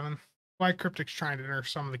 24/7. Why Cryptic's trying to nerf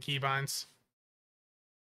some of the keybinds.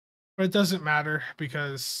 But it doesn't matter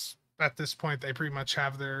because at this point they pretty much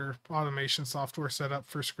have their automation software set up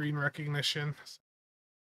for screen recognition.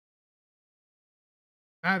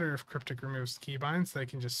 matter if Cryptic removes the keybinds, they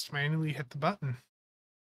can just manually hit the button.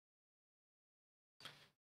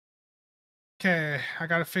 Okay, I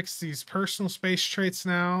gotta fix these personal space traits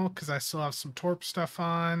now because I still have some torp stuff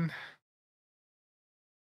on.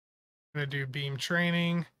 I'm gonna do beam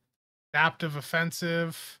training, adaptive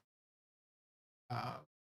offensive. Uh,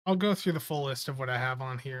 I'll go through the full list of what I have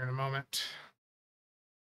on here in a moment.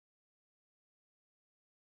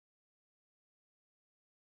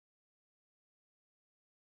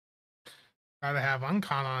 Gotta have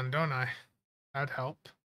uncon on, don't I? That'd help.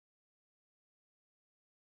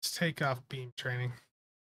 Let's take off beam training.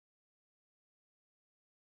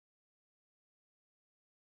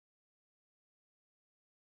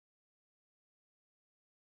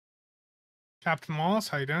 Captain Wallace,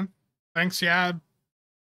 how you doing? Thanks, yeah.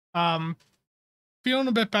 Um, feeling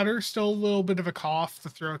a bit better. Still a little bit of a cough. The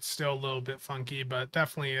throat's still a little bit funky, but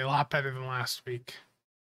definitely a lot better than last week.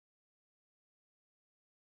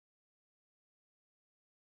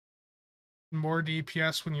 More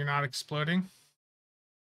DPS when you're not exploding.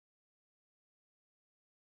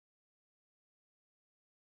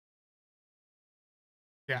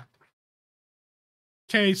 Yeah.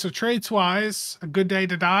 Okay, so traits wise, a good day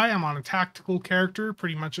to die. I'm on a tactical character,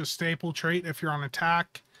 pretty much a staple trait if you're on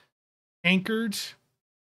attack. Anchored.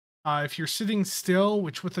 If you're sitting still,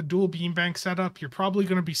 which with a dual beambank setup, you're probably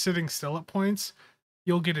going to be sitting still at points.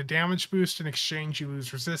 You'll get a damage boost. In exchange, you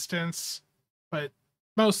lose resistance. But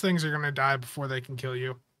most things are going to die before they can kill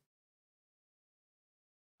you.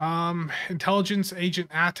 Intelligence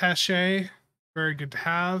Agent Attaché. Very good to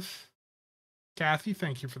have. Kathy,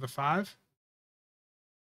 thank you for the 5.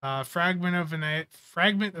 Fragment of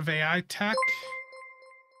AI tech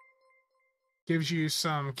gives you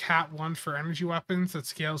some Cat 1 for energy weapons that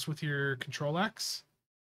scales with your Control X.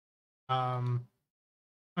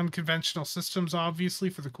 Unconventional systems, obviously,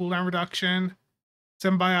 for the cooldown reduction.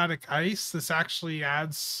 Symbiotic Ice. This actually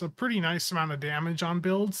adds a pretty nice amount of damage on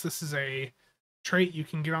builds. This is a trait you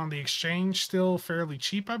can get on the exchange, still fairly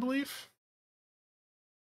cheap, I believe.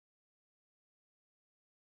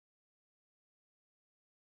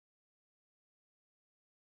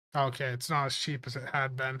 Okay, it's not as cheap as it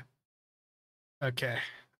had been. Okay,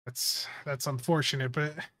 that's unfortunate,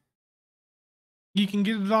 but you can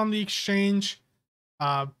get it on the exchange.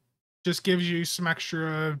 Uh, just gives you some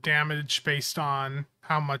extra damage based on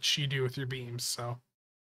how much you do with your beams. So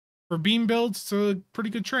for beam builds, it's a pretty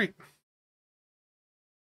good trait.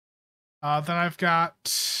 Then I've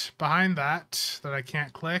got behind that I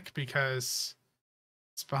can't click because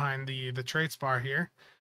it's behind the traits bar here.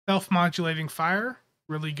 Self-modulating fire,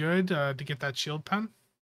 really good to get that shield pen.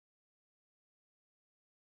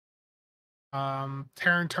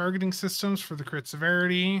 Terran targeting systems for the crit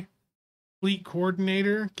severity. Fleet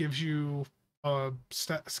coordinator gives you a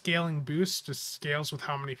scaling boost, just scales with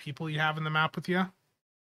how many people you have in the map with you.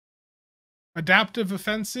 Adaptive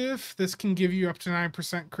offensive, this can give you up to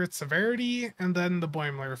 9% crit severity, and then the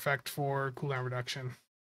Boimler effect for cooldown reduction.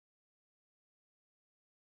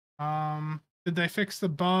 Did they fix the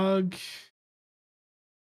bug?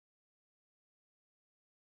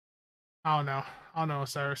 Oh no. Oh no,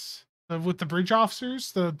 Cyrus. With the bridge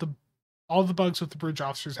officers, the all the bugs with the bridge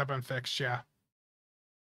officers have been fixed, yeah.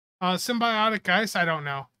 Symbiotic Ice, I don't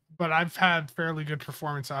know, but I've had fairly good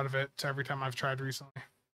performance out of it every time I've tried recently.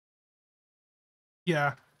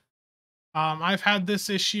 Yeah. I've had this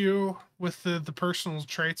issue with the personal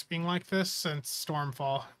traits being like this since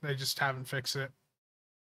Stormfall. They just haven't fixed it.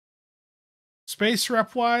 Space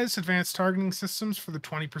rep wise, advanced targeting systems for the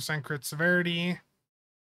 20% crit severity.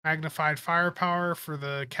 Magnified firepower for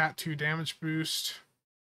the Cat 2 damage boost.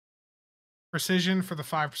 Precision for the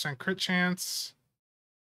 5% crit chance.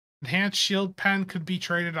 Enhanced shield pen could be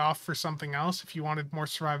traded off for something else if you wanted more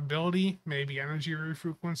survivability, maybe energy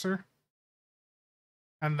refrequencer.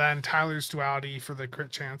 And then Tyler's duality for the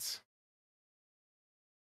crit chance.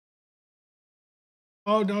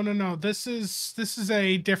 Oh no. This is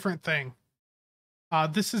a different thing.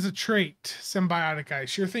 This is a trait, symbiotic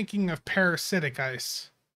ice. You're thinking of parasitic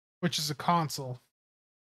ice, which is a console.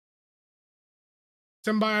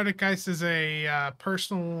 Symbiotic ice is a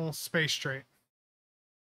personal space trait.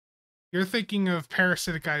 You're thinking of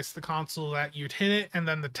parasitic ice, the console that you'd hit it, and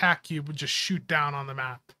then the tac cube would just shoot down on the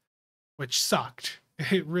map, which sucked.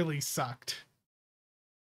 It really sucked.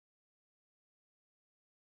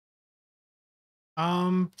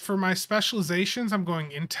 For my specializations, I'm going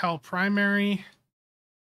Intel primary.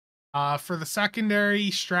 For the secondary,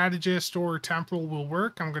 strategist or temporal will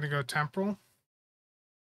work. I'm going to go temporal.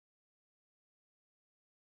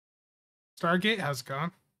 Stargate, how's it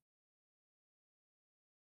going?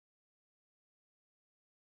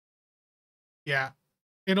 Yeah.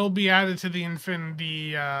 It'll be added to the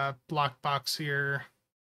Infinity block box here,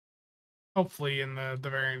 hopefully in the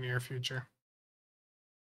very near future.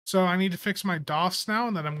 So I need to fix my DOFs now,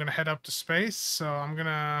 and then I'm gonna head up to space. So I'm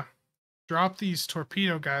gonna drop these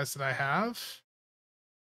torpedo guys that I have.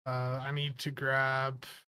 I need to grab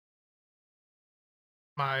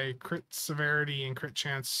my crit severity and crit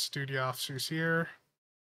chance duty officers here.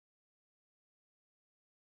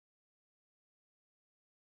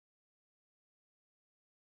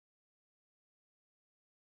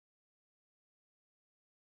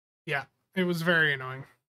 Yeah, it was very annoying.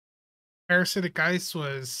 Parasitic ice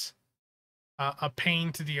was a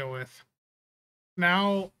pain to deal with.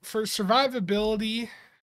 Now, for survivability,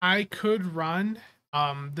 I could run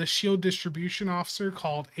the shield distribution officer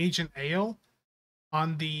called Agent Ale.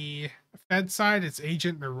 On the Fed side, it's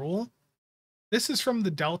Agent Nerul. This is from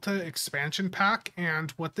the Delta expansion pack,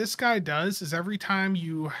 and what this guy does is every time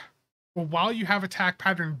you, well, while you have attack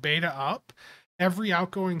pattern beta up, every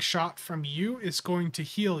outgoing shot from you is going to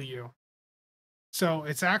heal you. So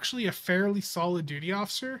it's actually a fairly solid duty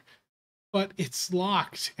officer, but it's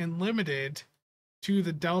locked and limited to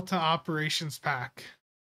the Delta operations pack.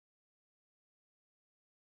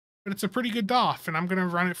 But it's a pretty good DOF, and I'm going to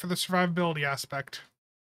run it for the survivability aspect.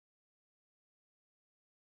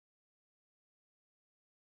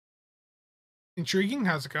 Intriguing.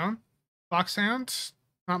 How's it going? Foxhound?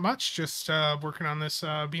 Not much. Just working on this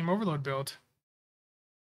beam overload build.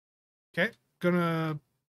 Okay.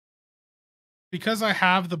 Because I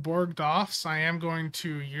have the Borg DOFs, I am going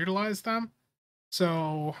to utilize them.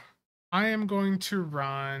 So I am going to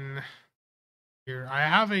run here. I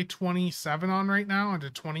have a 27 on right now and a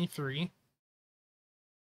 23.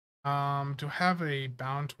 Do I have a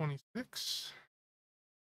bound 26?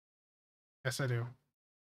 Yes, I do.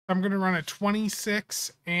 I'm going to run a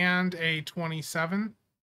 26 and a 27.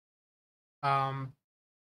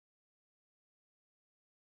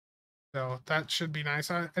 So that should be nice.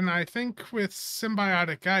 And I think with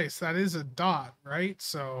symbiotic ice, that is a dot, right?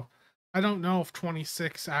 So I don't know if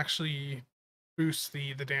 26 actually boosts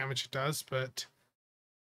the damage it does, but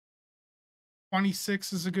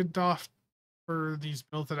 26 is a good dot for these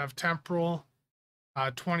builds that have temporal.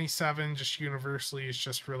 27 just universally is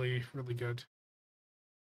just really, really good.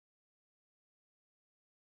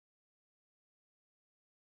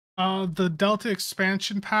 The Delta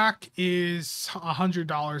expansion pack is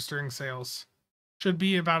 $100 during sales. Should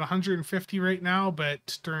be about 150 right now,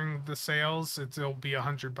 but during the sales, it'll be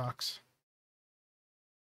 $100.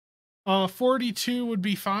 42 would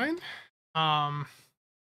be fine. In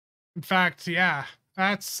fact, yeah,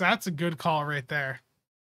 that's a good call right there.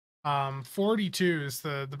 42 is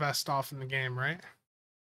the best off in the game, right?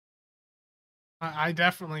 I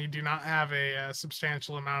definitely do not have a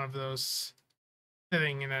substantial amount of those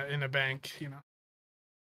sitting in a bank, you know,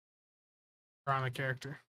 or on a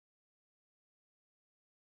character.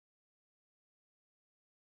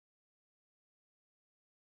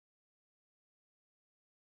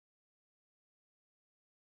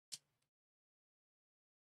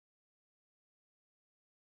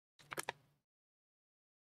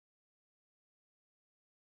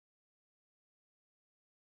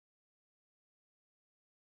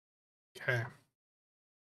 Okay.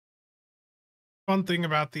 Fun thing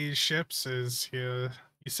about these ships is you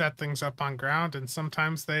set things up on ground, and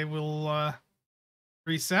sometimes they will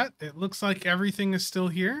reset. It looks like everything is still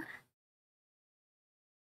here.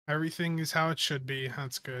 Everything is how it should be.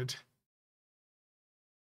 That's good.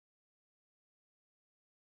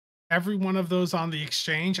 Every one of those on the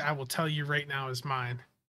exchange, I will tell you right now, is mine.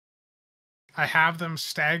 I have them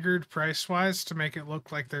staggered price-wise to make it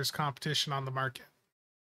look like there's competition on the market.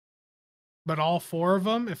 But all four of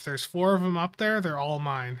them, if there's four of them up there, they're all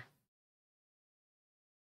mine.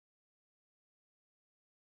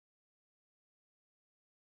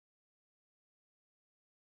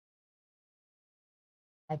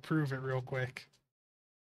 I'll prove it real quick.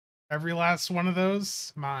 Every last one of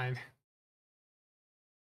those, mine.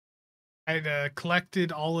 I had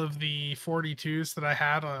collected all of the 42s that I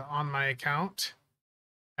had on my account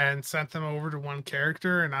and sent them over to one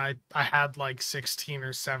character, and I had like 16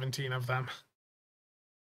 or 17 of them.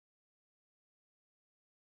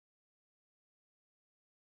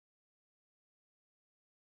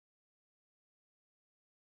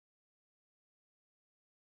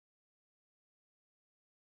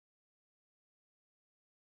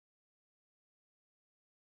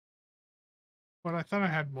 But I thought I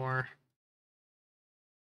had more.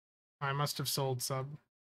 I must have sold some.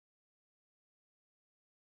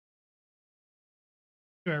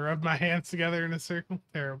 Did I rub my hands together in a circle?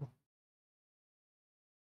 Terrible.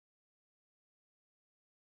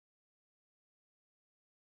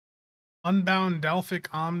 Unbound Delphic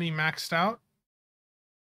Omni maxed out.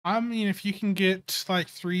 I mean, if you can get like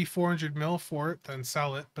 400 mil for it, then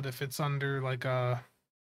sell it. But if it's under like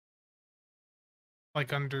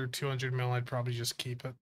under 200 mil, I'd probably just keep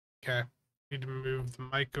it. Okay. Need to move the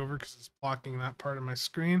mic over because it's blocking that part of my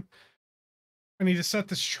screen. I need to set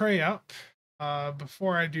this tray up.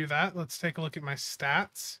 Before I do that, let's take a look at my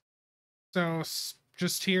stats. So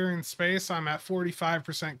just here in space, I'm at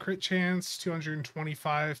 45% crit chance,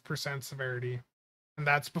 225% severity. And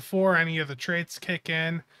that's before any of the traits kick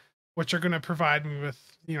in, which are going to provide me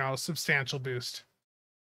with, a substantial boost.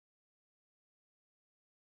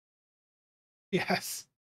 Yes.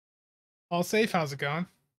 All safe, how's it going?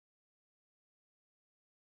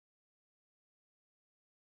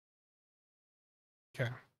 Okay.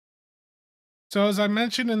 So as I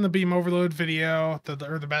mentioned in the beam overload video,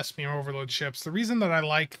 the best beam overload ships, the reason that I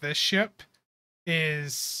like this ship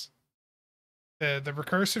is the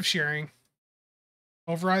recursive shearing,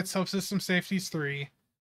 override subsystem safeties 3.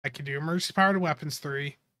 I can do emergency powered weapons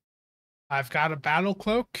 3. I've got a battle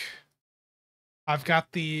cloak. I've got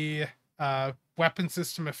the weapon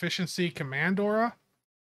system efficiency command aura.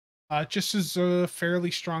 Just as a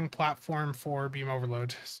fairly strong platform for beam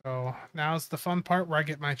overload. So now's the fun part where I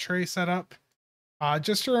get my tray set up.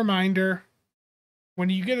 Just a reminder, when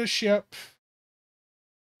you get a ship,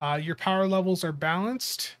 your power levels are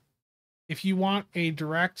balanced. If you want a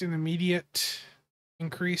direct and immediate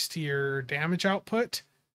increase to your damage output,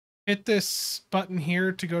 hit this button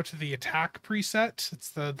here to go to the attack preset.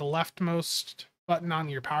 It's the leftmost button on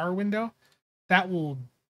your power window. That will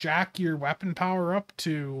jack your weapon power up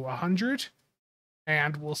to 100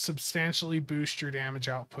 and will substantially boost your damage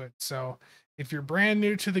output. So if you're brand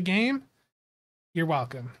new to the game, you're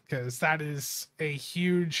welcome, because that is a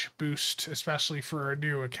huge boost, especially for a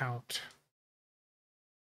new account.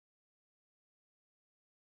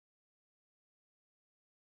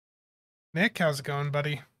 Nick, how's it going,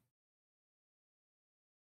 buddy?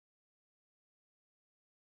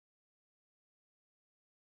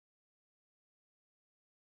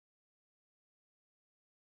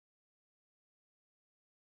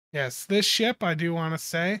 Yes, this ship, I do want to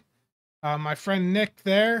say, my friend Nick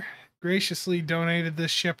there graciously donated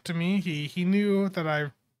this ship to me. He knew that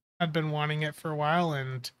I had been wanting it for a while,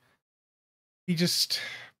 and he just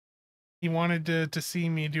he wanted to see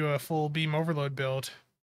me do a full beam overload build.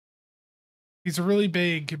 He's a really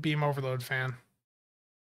big beam overload fan.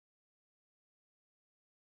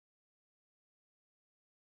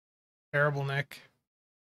 Terrible, Nick.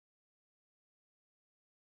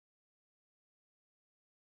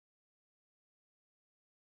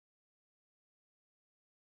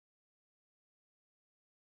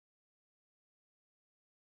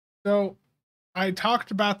 So I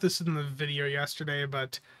talked about this in the video yesterday,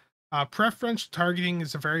 but preferential targeting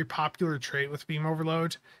is a very popular trait with beam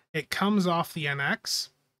overload. It comes off the NX.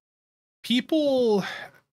 People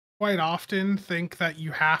quite often think that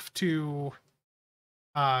you have to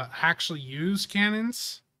actually use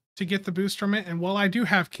cannons to get the boost from it. And while I do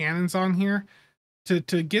have cannons on here, to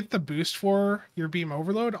get the boost for your beam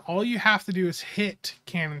overload, all you have to do is hit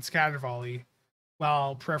cannon scatter volley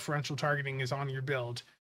while preferential targeting is on your build.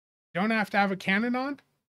 You don't have to have a cannon on.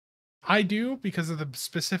 I do because of the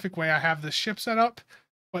specific way I have this ship set up,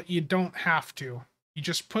 but you don't have to. You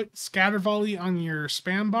just put scatter volley on your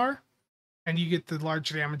spam bar and you get the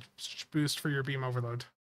large damage boost for your beam overload.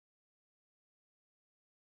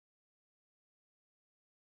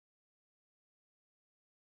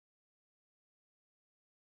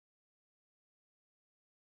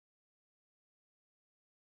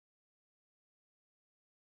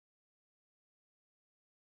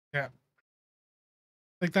 Yeah.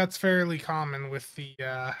 Like that's fairly common with the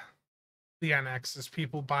NX is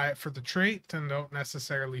people buy it for the trait and don't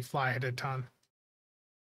necessarily fly it a ton.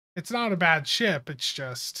 It's not a bad ship, it's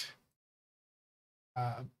just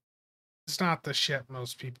uh it's not the ship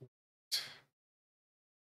most people want.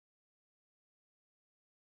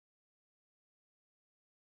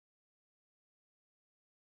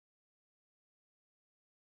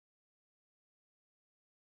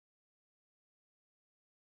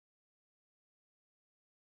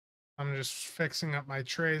 I'm just fixing up my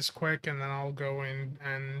trays quick and then I'll go in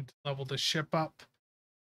and level the ship up,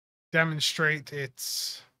 demonstrate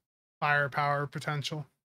its firepower potential.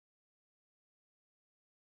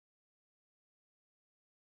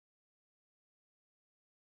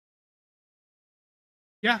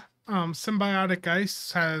 Yeah, symbiotic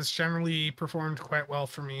ice has generally performed quite well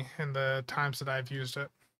for me in the times that I've used it.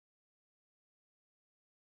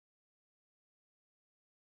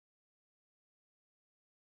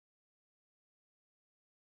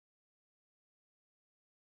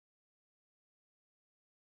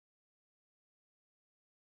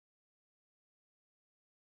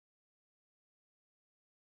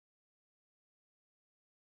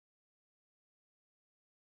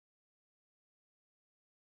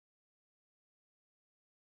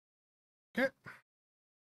 Okay.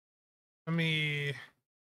 Let me,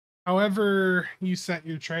 however you set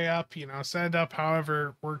your tray up, set it up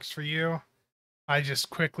however works for you. I just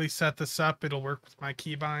quickly set this up. It'll work with my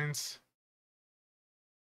keybinds.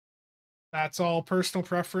 That's all personal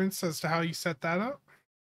preference as to how you set that up.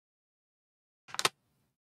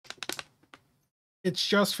 It's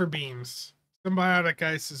just for beams. Symbiotic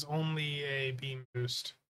Ice is only a beam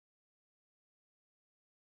boost.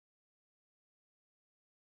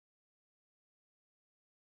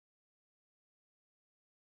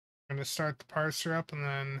 I'm going to start the parser up and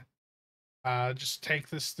then just take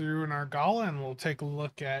this through in our Gala and we'll take a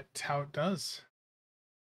look at how it does.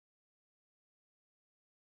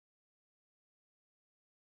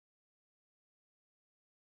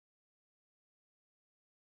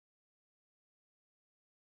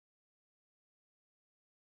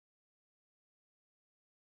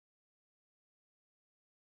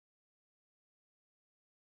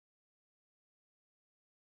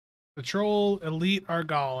 Patrol Elite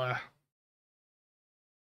Argala.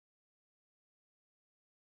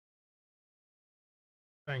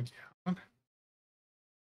 Thank you.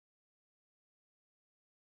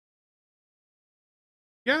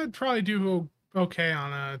 Yeah, I'd probably do okay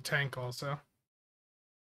on a tank also.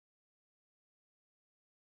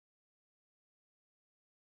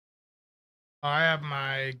 I have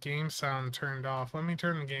my game sound turned off. Let me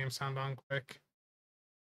turn the game sound on quick.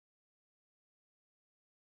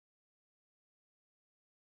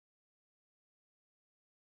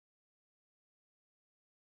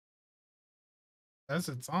 Says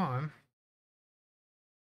it's on.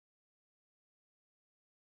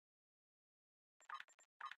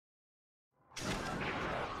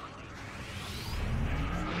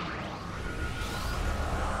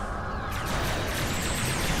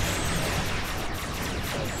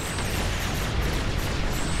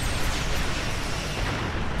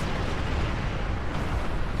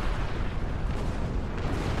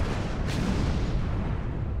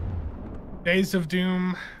 Days of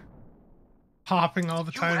Doom popping all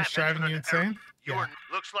the time is driving you insane. Yeah.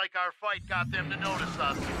 Looks like our fight got them to notice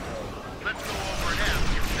us. Let's go over and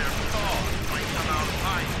ask if their stalls might come out of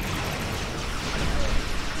hiding.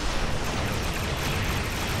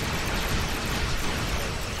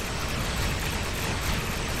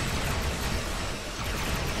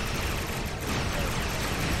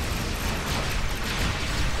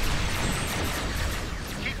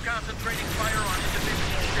 Keep concentrating fire on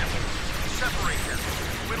individual ships. Separate them.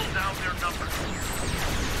 Whittle down their numbers.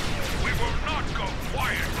 We will not go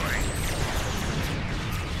quietly.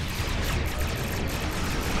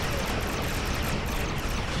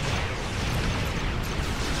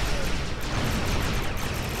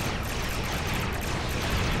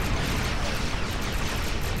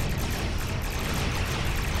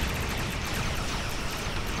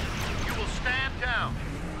 You will stand down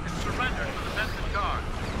and surrender to the Benton Guard.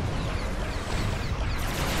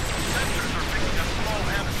 Sensors are picking up small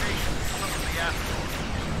habitations in some of the asteroids,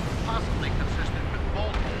 possibly consistent with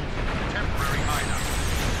bolt holes in the temporary hideout.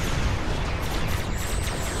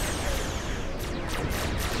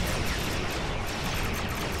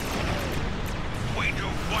 We do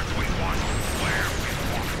what we want, where we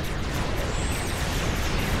want.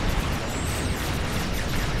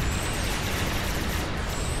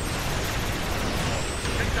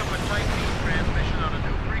 Picked up a tight beam transmission on a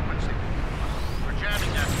new frequency. We're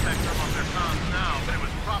jamming that spectrum on their comms now, but it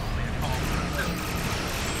was probably a call for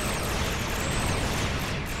assistance.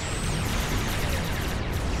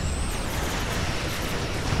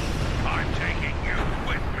 I'm taking you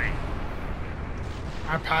with me.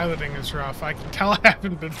 My piloting is rough. I can tell I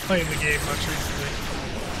haven't been playing the game much recently.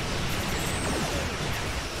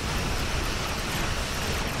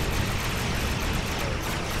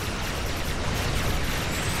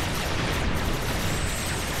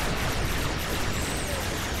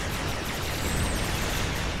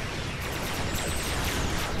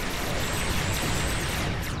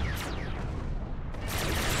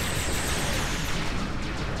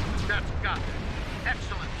 That's got it.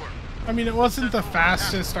 Excellent work. I mean, it wasn't the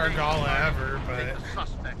fastest Argala ever, Take the but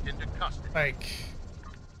suspect into custody. like,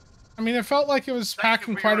 I mean, it felt like it was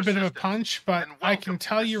packing quite a bit of a punch, but I can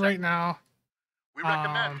tell you right now, We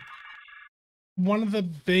recommend. one of the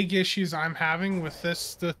big issues I'm having with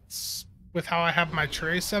that's with how I have my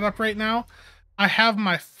tray set up right now, I have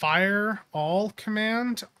my fire all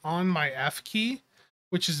command on my F key,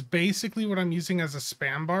 which is basically what I'm using as a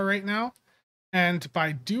spam bar right now. And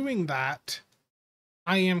by doing that,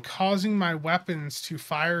 I am causing my weapons to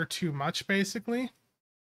fire too much, basically.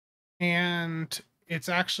 And it's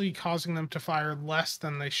actually causing them to fire less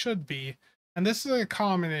than they should be, And this is a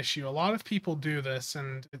common issue. A lot of people do this,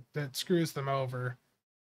 and it screws them over.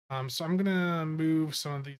 So I'm gonna move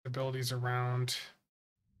some of these abilities around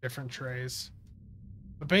different trays.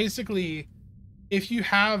 But basically, if you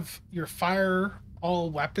have your fire all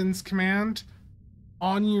weapons command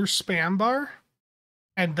on your spam bar,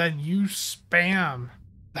 and then you spam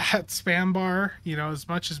that spam bar, you know, as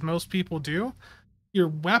much as most people do, your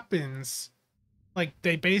weapons, like,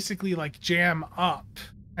 they basically like jam up,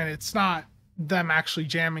 and it's not them actually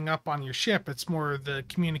jamming up on your ship, it's more the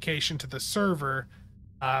communication to the server.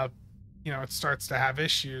 uh you know, it starts to have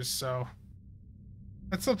issues. So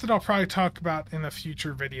that's something I'll probably talk about in a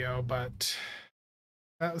future video, but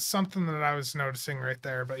that was something that I was noticing right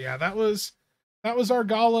there. But yeah, that was our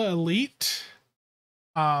Gala Elite.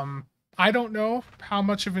 I don't know how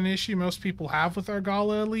much of an issue most people have with our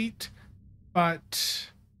Gala Elite, but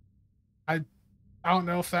I I don't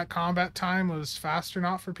know if that combat time was fast or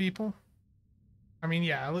not for people. I mean,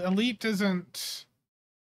 yeah, Elite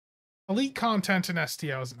content in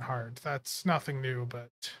STO isn't hard. That's nothing new,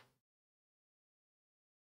 but it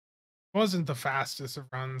wasn't the fastest of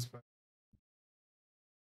runs, but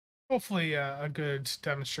hopefully a good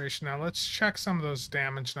demonstration. Now let's check some of those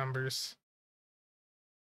damage numbers.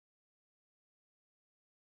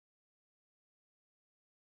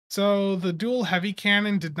 So the dual heavy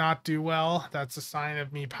cannon did not do well. That's a sign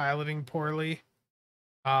of me piloting poorly.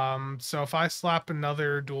 So if I slap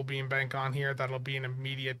another dual beam bank on here, that'll be an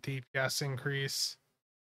immediate DPS increase.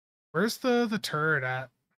 Where's the turret at?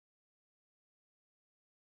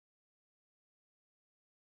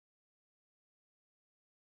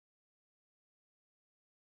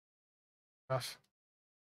 Rough.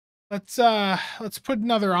 Let's put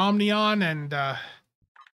another Omni on, and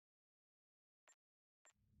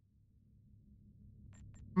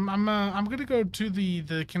I'm gonna go to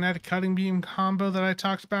the kinetic cutting beam combo that I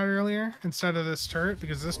talked about earlier instead of this turret,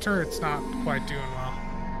 because this turret's not quite doing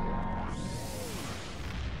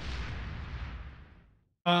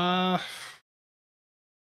well.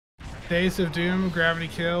 Days of Doom, Gravity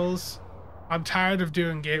Kills. I'm tired of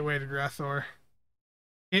doing Gateway to Grethor.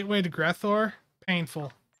 Gateway to Grethor,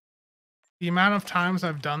 painful. The amount of times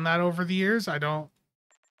I've done that over the years, I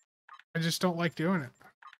just don't like doing it.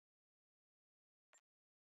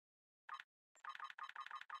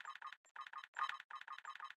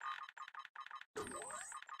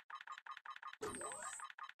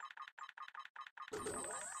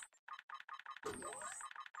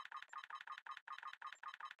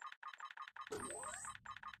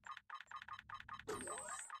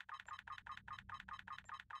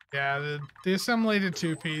 Yeah, the assimilated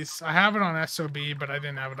two-piece. I have it on SOB, but I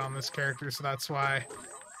didn't have it on this character, so that's why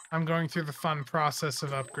I'm going through the fun process of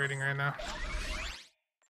upgrading right now.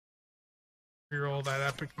 Reroll that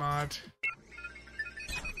epic mod.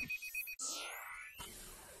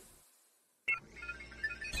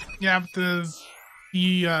 Yeah, but the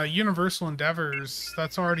Universal Endeavors,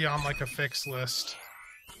 that's already on like a fixed list.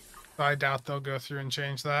 So I doubt they'll go through and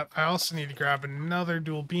change that. I also need to grab another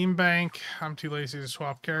dual beam bank. I'm too lazy to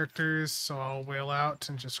swap characters, so I'll whale out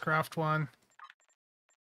and just craft one.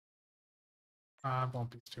 Won't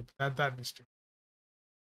be stupid. That'd be stupid.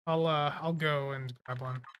 I'll go and grab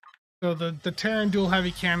one. So the Terran dual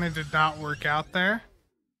heavy cannon did not work out there.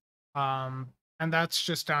 And that's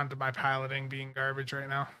just down to my piloting being garbage right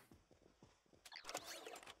now.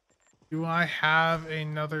 Do I have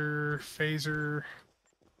another phaser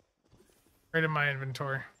right in my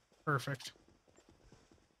inventory? Perfect.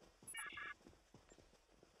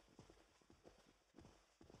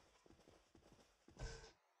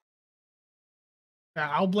 Yeah,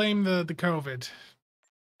 I'll blame the COVID.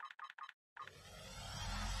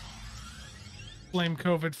 Blame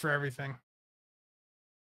COVID for everything.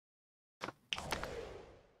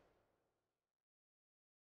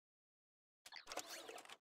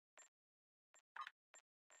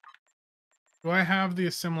 Do I have the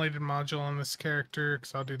assimilated module on this character?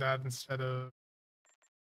 Because I'll do that instead of...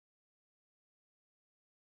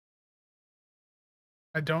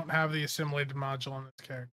 I don't have the assimilated module on this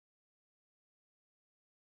character.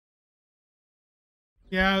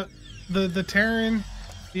 Yeah, the Terran,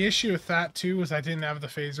 the issue with that too was I didn't have the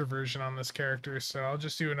phaser version on this character, so I'll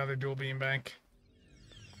just do another dual beam bank.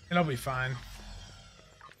 It'll be fine.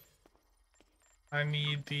 I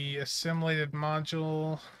need the assimilated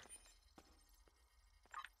module.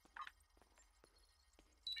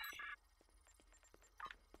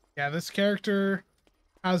 Yeah, this character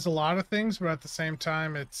has a lot of things, but at the same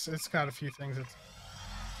time, it's got a few things.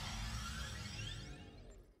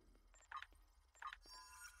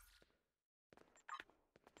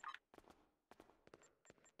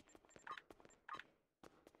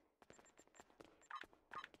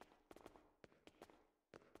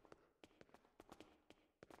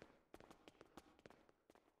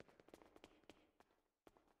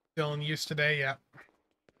 Still in use today, yeah.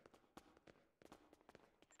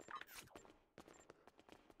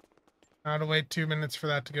 Now to wait 2 minutes for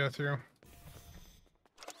that to go through.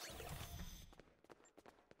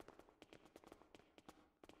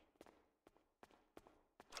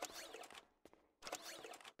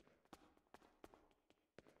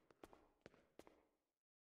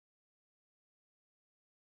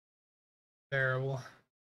 Terrible.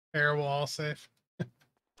 Terrible all safe.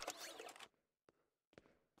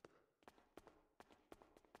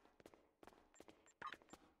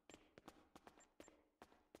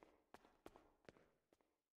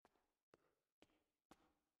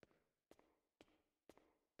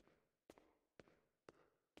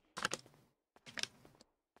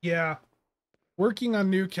 Yeah. Working on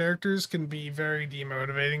new characters can be very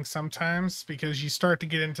demotivating sometimes because you start to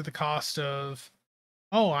get into the cost of,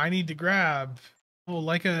 oh, I need to grab, oh,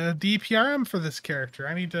 like a DPRM for this character.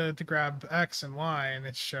 I need to grab X and Y, and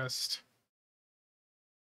it's just,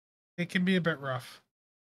 it can be a bit rough.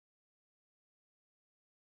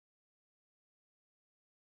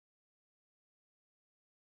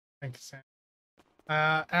 Thank you, Sam.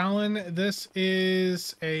 Alan, this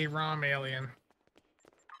is a ROM alien.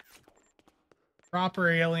 Proper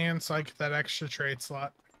alien, so I get that extra trait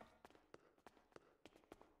slot.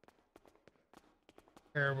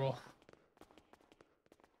 Terrible.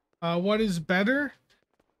 What is better?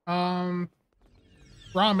 ROM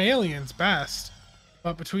alien's best,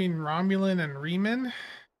 but between Romulan and Reman,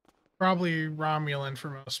 probably Romulan for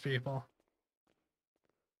most people.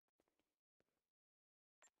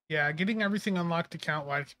 Yeah, getting everything unlocked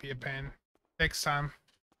account-wide could be a pain. Takes time.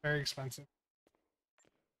 Very expensive.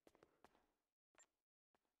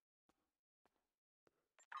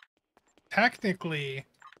 Technically,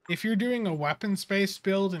 if you're doing a weapons-based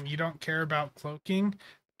build and you don't care about cloaking,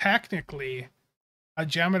 technically, a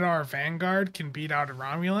Jemadar Vanguard can beat out a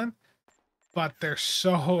Romulan, but they're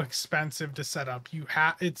so expensive to set up. You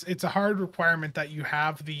have it's a hard requirement that you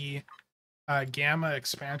have the Gamma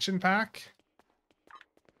expansion pack.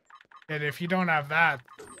 And if you don't have that,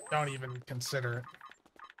 don't even consider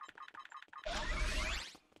it.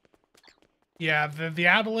 Yeah, the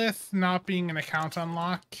Adolith not being an account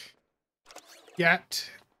unlock yet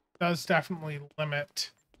does definitely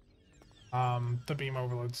limit the beam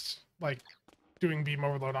overloads, like doing beam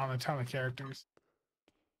overload on a ton of characters.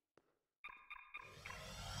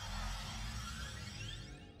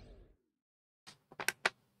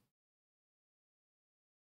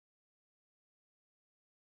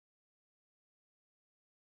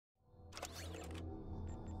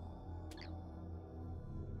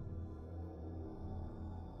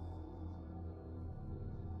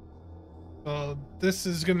 So this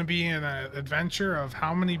is going to be an adventure of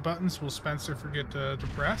how many buttons will Spencer forget to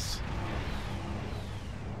press?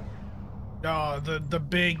 Oh, the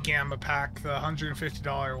big Gamma pack, the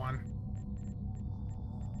 $150 one.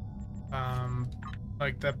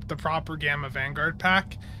 Like the proper Gamma Vanguard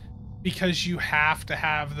pack, because you have to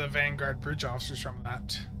have the Vanguard bridge officers from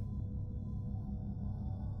that.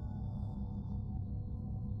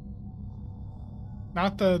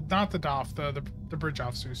 Not the DOF, the bridge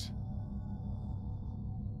officers.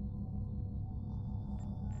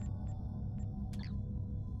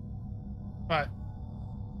 But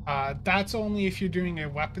that's only if you're doing a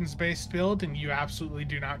weapons-based build and you absolutely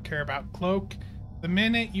do not care about cloak. The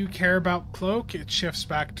minute you care about cloak, it shifts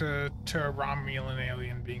back to a Romulan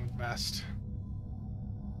alien being the best.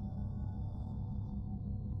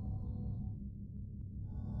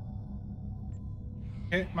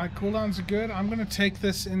 Okay, my cooldowns are good. I'm gonna take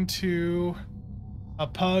this into a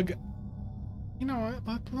pug. You know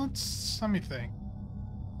what? Let me think.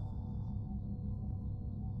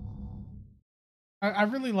 I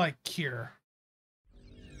really like Kier.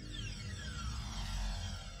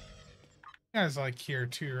 You guys like Kier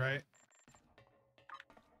too, right?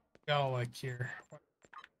 Y'all like Kier.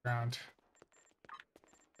 Ground.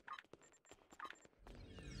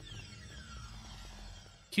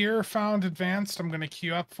 Kier found advanced. I'm gonna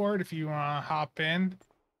queue up for it if you wanna hop in.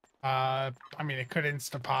 I mean, it could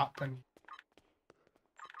insta pop,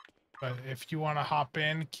 but if you wanna hop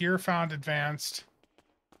in, Kier found advanced.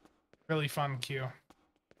 Really fun queue.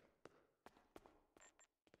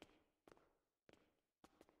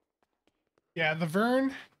 Yeah, the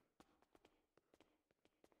Vern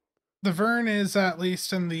is at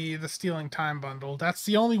least in the Stealing Time bundle. That's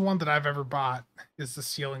the only one that I've ever bought, is the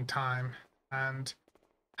Stealing Time, and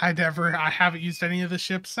I haven't used any of the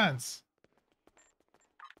ships since.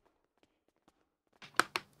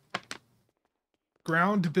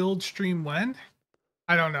 Ground build stream when?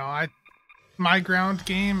 I don't know. My ground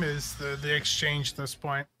game is the exchange at this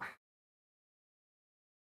point.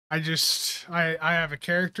 I have a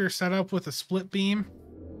character set up with a split beam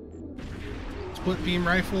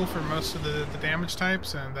rifle for most of the damage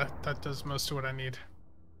types, and that does most of what I need.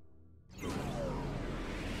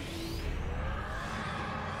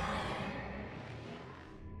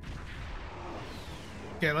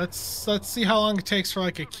 Okay, let's see how long it takes for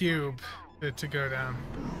like a cube to go down.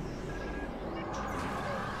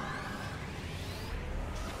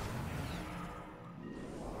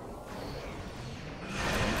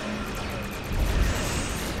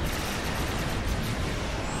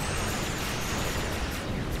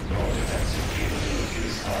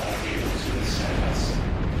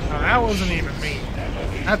 Oh, that wasn't even me.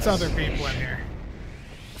 That's other people in here.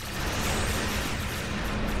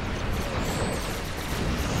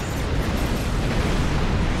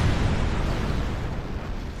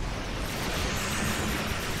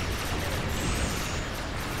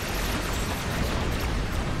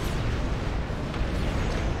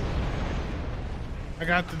 I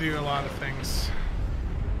got to do a lot of things.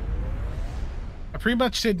 I pretty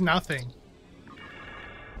much did nothing.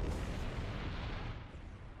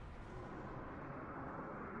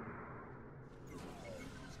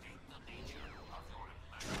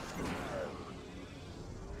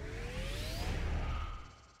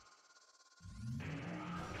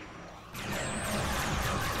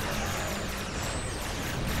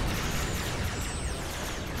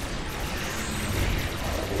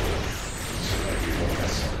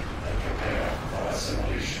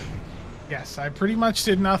 Yes, I pretty much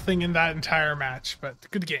did nothing in that entire match, but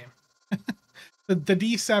good game. The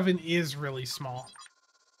D7 is really small.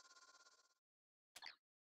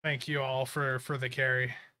 Thank you all for the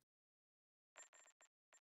carry.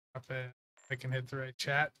 I can hit the right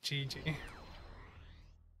chat. GG.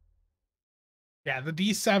 Yeah, the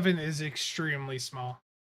D7 is extremely small.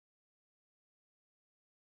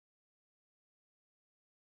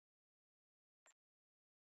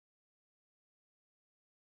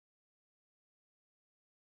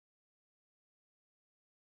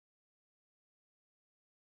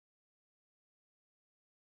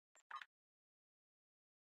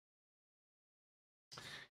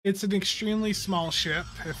 It's an extremely small ship.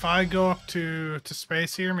 If I go up to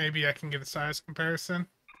space here, maybe I can get a size comparison.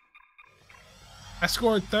 I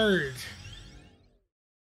scored 3rd.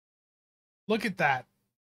 Look at that.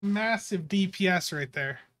 Massive DPS right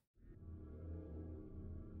there.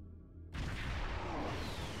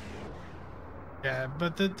 Yeah,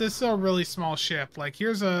 but this is a really small ship. Like,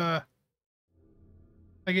 here's a...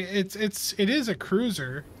 Like, it is a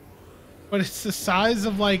cruiser, but it's the size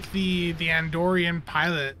of, like, the Andorian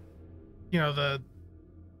pilot. You know,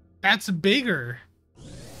 that's bigger.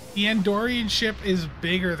 The Andorian ship is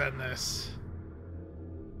bigger than this.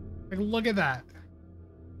 Like, look at that.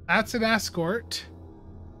 That's an escort.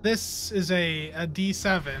 This is a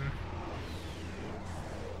D7.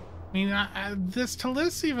 I mean, this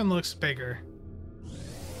Talus even looks bigger.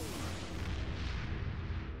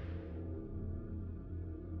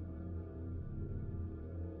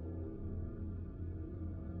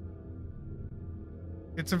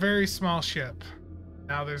 It's a very small ship.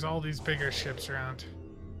 Now there's all these bigger ships around.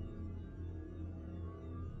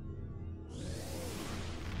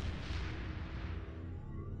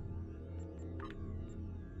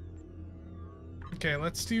 Okay,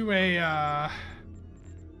 let's do a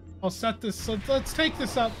I'll set this, let's take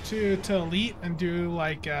this up to elite and do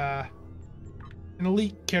like an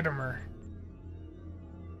elite Kittimer.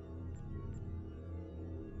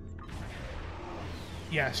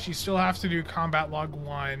 Yes, you still have to do combat log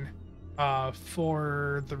 1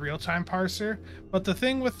 for the real-time parser, but the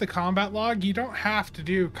thing with the combat log, you don't have to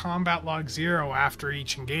do combat log 0 after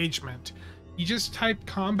each engagement. You just type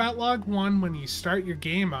combat log 1 when you start your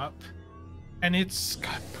game up, and it's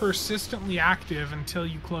persistently active until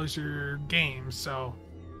you close your game. So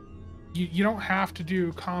you don't have to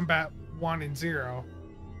do combat 1 and 0.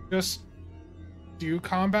 Just do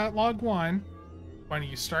combat log 1 when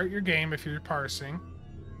you start your game if you're parsing,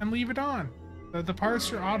 and leave it on. The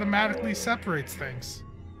parser automatically separates things.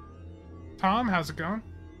 Tom, how's it going?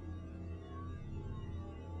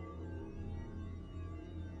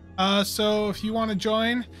 So if you want to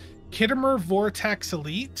join Kittimer Vortex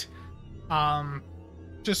Elite,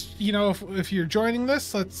 just, you know, if you're joining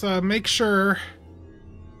this, let's make sure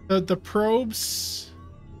that the probes,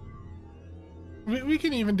 we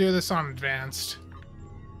can even do this on advanced.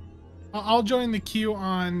 I'll join the queue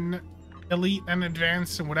on elite and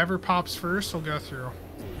advanced, and whatever pops first will go through.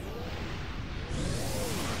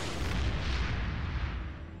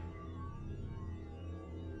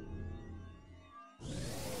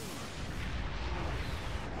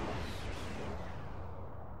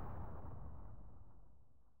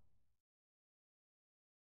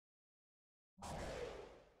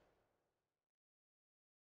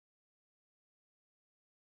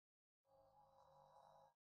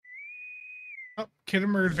 Oh,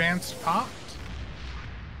 Kittimer Advanced popped.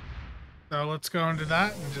 So let's go into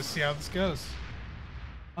that and just see how this goes.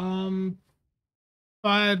 If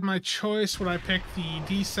I had my choice, would I pick the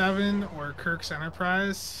D7 or Kirk's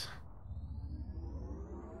Enterprise?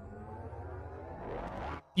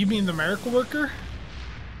 You mean the Miracle Worker?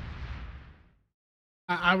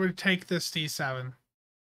 I would take this D7.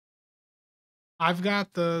 I've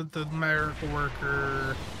got the Miracle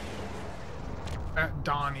Worker at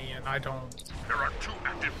Donnie, and I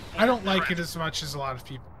don't like it as much as a lot of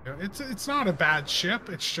people do. It's not a bad ship.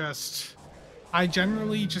 It's just I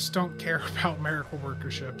generally just don't care about Miracle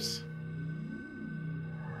Worker ships.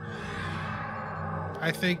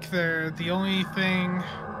 I think they're the only thing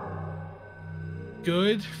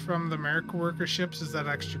good from the Miracle Worker ships is that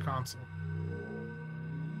extra console.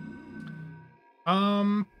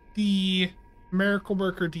 The Miracle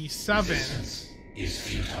Worker D7 is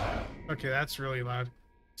futile. Okay, that's really loud.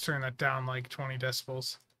 Let's turn that down like 20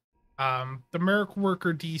 decibels. The Miracle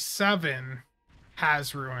Worker D7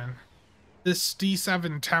 has ruin. This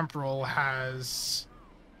D7 Temporal has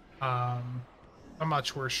a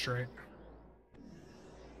much worse trait.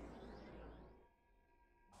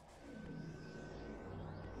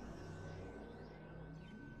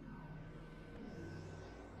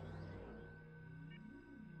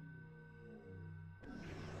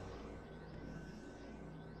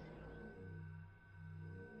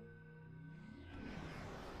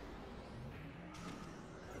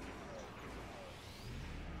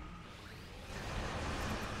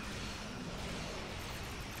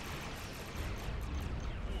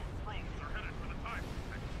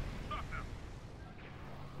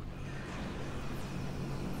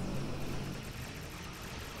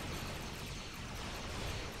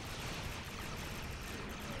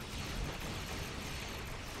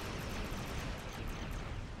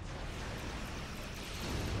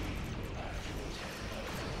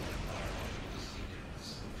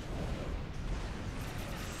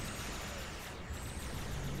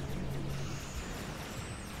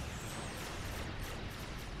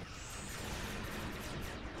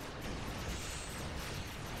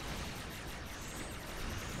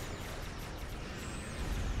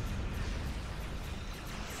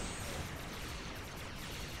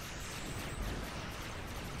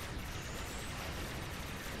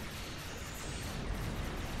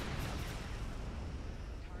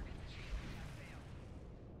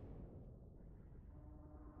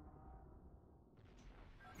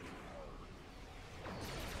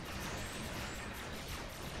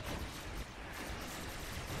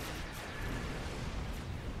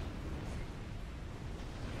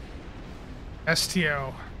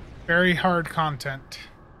 STO. Very hard content.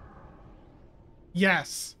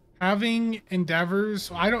 Yes. Having Endeavors...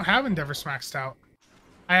 Well, I don't have Endeavors maxed out.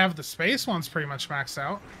 I have the space ones pretty much maxed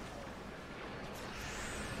out.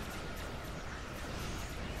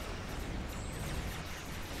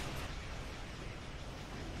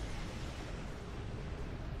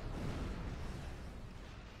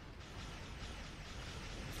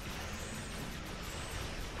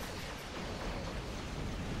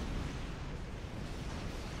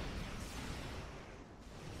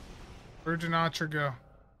 Where did Archer go?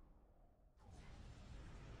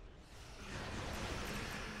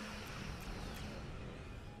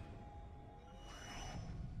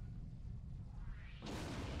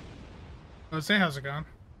 Jose, how's it going?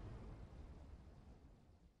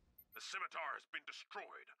 The scimitar has been destroyed,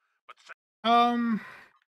 but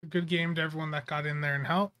good game to everyone that got in there and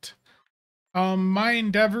helped. My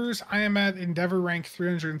Endeavors, I am at Endeavor rank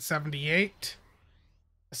 378.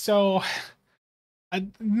 So,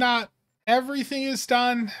 not everything is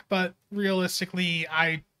done, but realistically,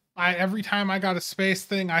 I every time I got a space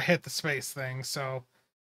thing, I hit the space thing. So,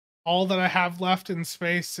 all that I have left in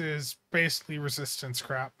space is basically resistance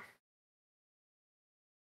crap.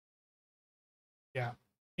 Yeah.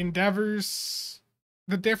 Endeavors,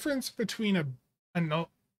 the difference between an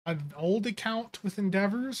old account with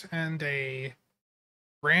Endeavors and a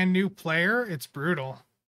brand new player, it's brutal.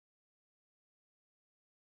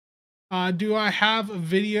 Do I have a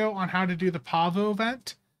video on how to do the Pavo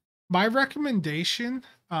event? My recommendation,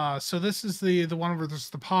 so this is the one where there's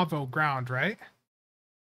the Pavo ground, right?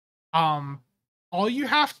 All you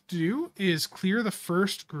have to do is clear the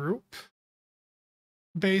first group,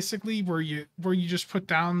 basically where you just put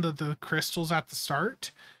down the crystals at the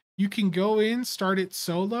start. You can go in, start it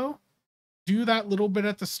solo, do that little bit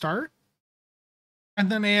at the start,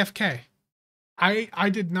 and then AFK. I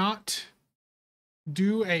did not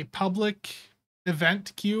do a public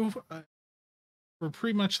event queue for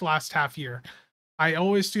pretty much the last half year. I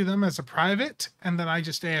always do them as a private, and then I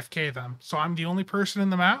just AFK them. So I'm the only person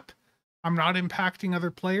in the map. I'm not impacting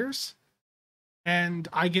other players, and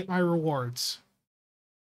I get my rewards.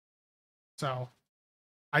 So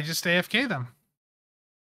I just AFK them.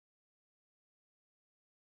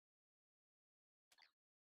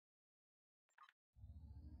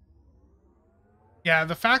 Yeah,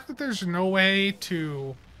 the fact that there's no way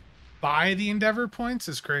to buy the Endeavor points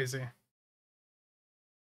is crazy.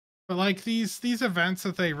 But like these events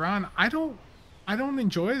that they run, I don't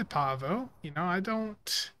enjoy the Pavo. You know, I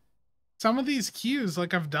don't. Some of these queues,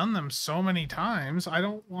 like I've done them so many times, I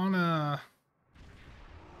don't want to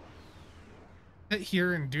sit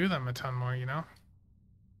here and do them a ton more. You know.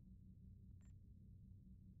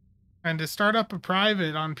 And to start up a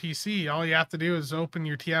private on PC, all you have to do is open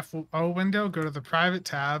your TFO window, go to the private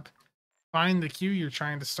tab, find the queue you're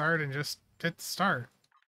trying to start, and just hit start.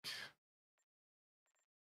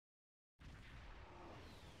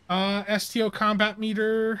 STO combat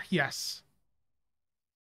meter, yes.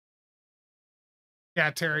 Yeah,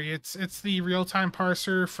 Terry, it's the real-time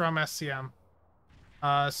parser from SCM.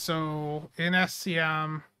 So in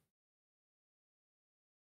SCM,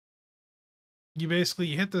 you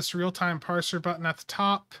basically hit this real-time parser button at the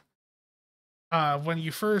top. When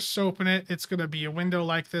you first open it, it's going to be a window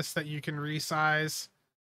like this that you can resize.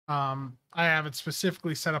 I have it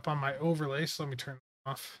specifically set up on my overlay, so let me turn it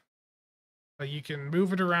off. But you can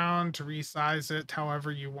move it around to resize it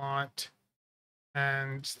however you want.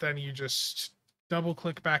 And then you just double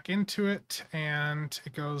click back into it and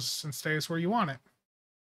it goes and stays where you want it.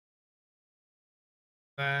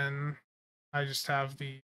 Then I just have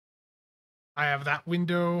I have that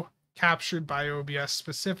window captured by OBS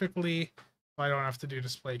specifically, so I don't have to do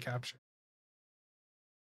display capture.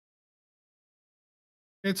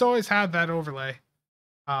 It's always had that overlay.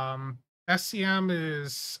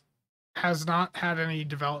 SCM has not had any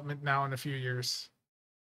development now in a few years.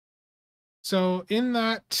 So in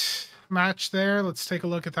that match there, let's take a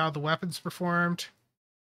look at how the weapons performed.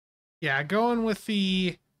 Yeah, going with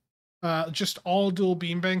the just all dual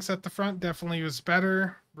beambanks at the front definitely was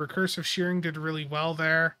better. Recursive shearing did really well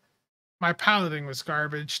there. My piloting was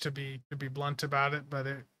garbage, to be blunt about it, but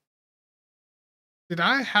it did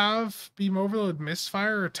I have beam overload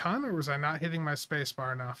misfire a ton, or was I not hitting my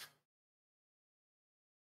spacebar enough?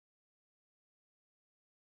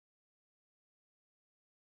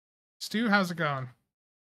 Stu, how's it going?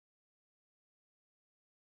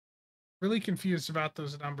 Really confused about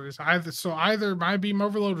those numbers. Either my beam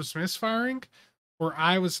overload was misfiring, or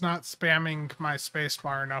I was not spamming my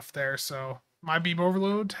spacebar enough there. So my beam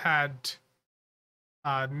overload had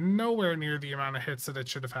nowhere near the amount of hits that it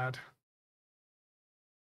should have had.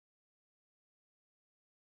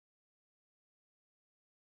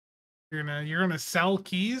 You're gonna sell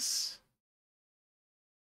keys?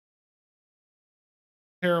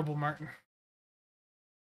 Terrible, Martin.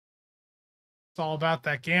 It's all about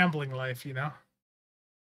that gambling life, you know.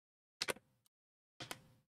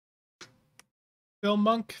 Bill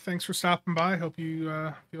Monk, thanks for stopping by. Hope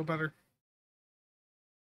you feel better.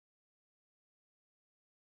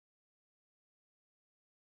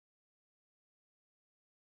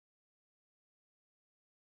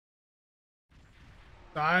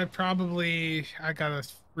 I gotta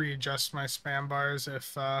readjust my spam bars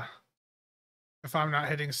if I'm not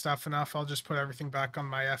hitting stuff enough. I'll just put everything back on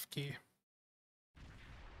my F key.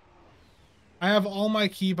 I have all my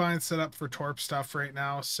keybinds set up for Torp stuff right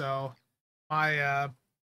now, so my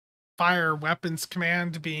fire weapons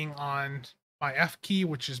command being on my F key,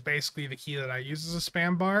 which is basically the key that I use as a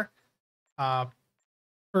spam bar,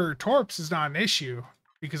 for Torps is not an issue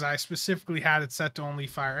because I specifically had it set to only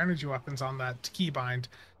fire energy weapons on that keybind.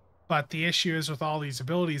 But the issue is with all these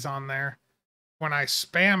abilities on there, when I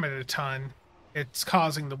spam it a ton, it's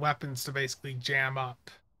causing the weapons to basically jam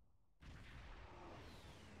up.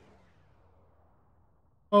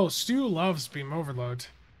 Oh, Stu loves beam overload.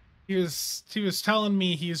 He was telling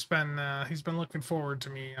me he's been looking forward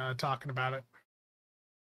to me talking about it.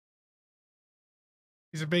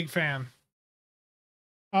 He's a big fan.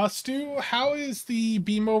 Stu, how is the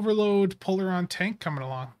beam overload Polaron tank coming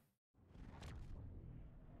along?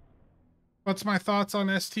 What's my thoughts on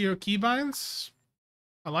STO keybinds?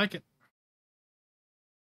 I like it.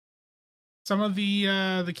 Some of the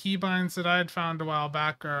keybinds that I had found a while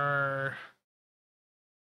back are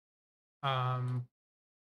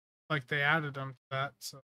like they added them to that,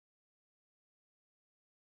 so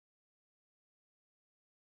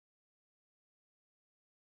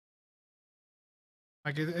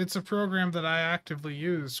like it's a program that I actively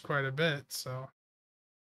use quite a bit, so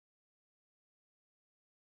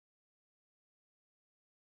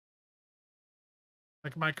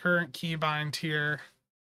like my current keybind here,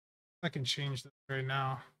 I can change this right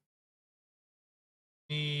now.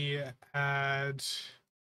 me add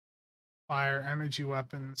fire energy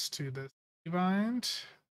weapons to the bind.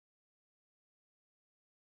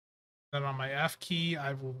 Then on my F key,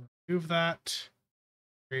 I will remove that.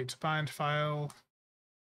 Create bind file.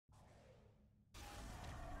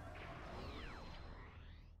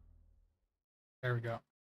 There we go.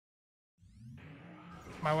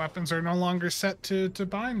 My weapons are no longer set to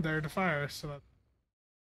bind there to fire, so that.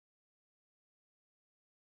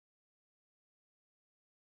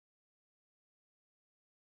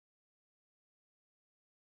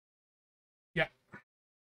 Yeah.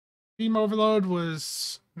 Beam overload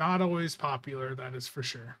was not always popular, that is for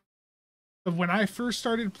sure. But when I first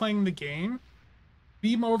started playing the game,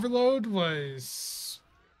 beam overload was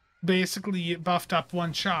basically it buffed up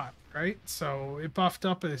one shot, right? So it buffed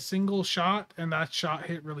up a single shot, and that shot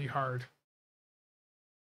hit really hard.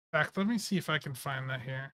 In fact, let me see if I can find that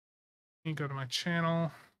here. Let me go to my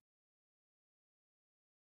channel.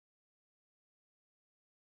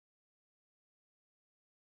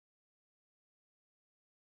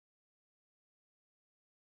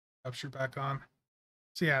 Capture back on.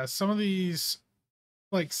 So yeah, some of these,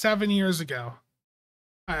 like 7 years ago,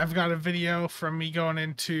 I've got a video from me going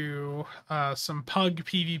into some pug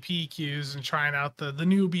PvP queues and trying out the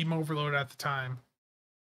new beam overload at the time.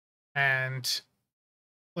 And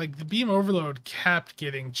like the beam overload kept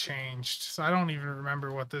getting changed. So I don't even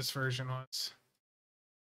remember what this version was.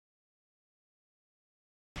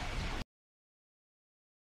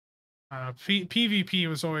 PvP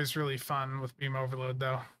was always really fun with beam overload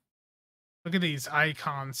though. Look at these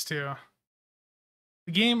icons too.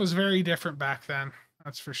 The game was very different back then,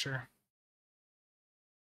 that's for sure.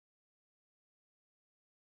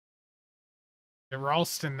 Yeah,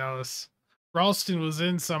 Ralston knows. Ralston was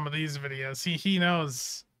in some of these videos. He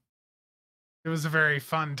knows. It was a very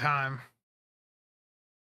fun time.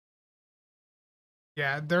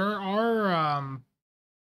 Yeah, there are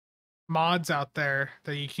mods out there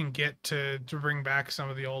that you can get to bring back some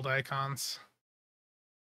of the old icons.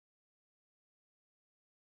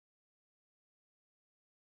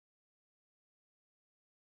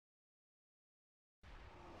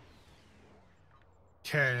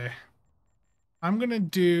 Okay. I'm gonna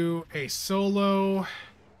do a solo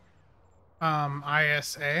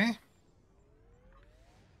ISA.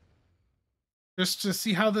 Just to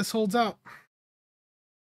see how this holds up.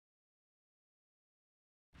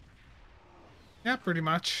 Yeah, pretty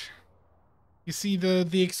much. You see,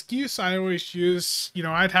 the excuse I always use, you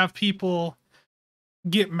know, I'd have people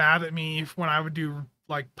get mad at me when I would do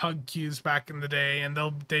like pug queues back in the day, and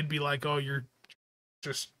they'd be like, "Oh, you're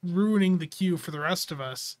just ruining the queue for the rest of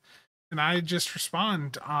us." And I just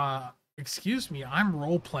respond, excuse me, I'm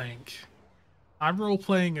role playing. I'm role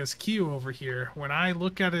playing as Q over here. When I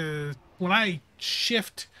when I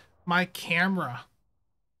shift my camera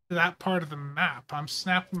to that part of the map, I'm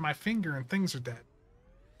snapping my finger and things are dead.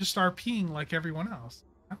 Just RPing like everyone else.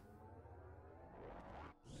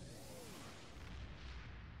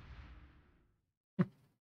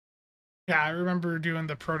 Yeah, I remember doing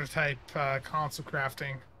the prototype console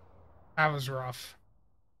crafting. That was rough.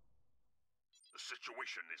 The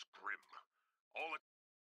situation is grim. All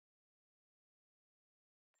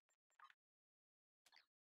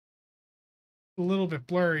A little bit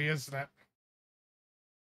blurry, isn't it?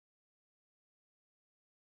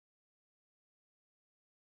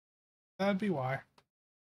 That'd be why.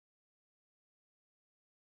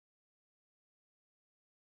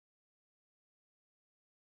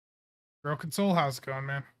 Broken Soul, how's it going,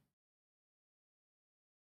 man?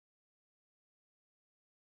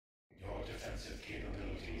 Your defensive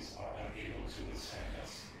capabilities are unable to withstand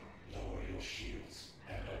us. Lower your shields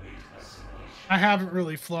and await assimilation. I haven't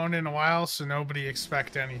really flown in a while, so nobody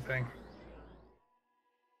expect anything.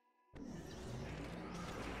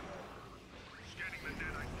 scanning the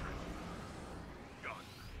dead eye threat. Gun.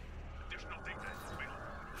 Additional data available.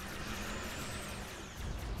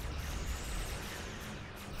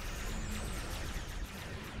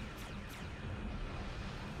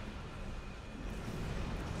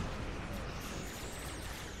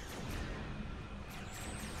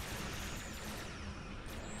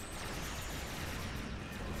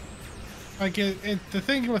 Like the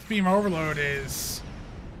thing with beam overload is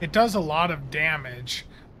it does a lot of damage,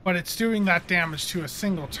 but it's doing that damage to a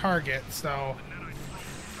single target, so Dead eye throat.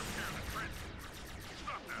 Prepare the threat.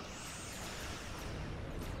 Stop them.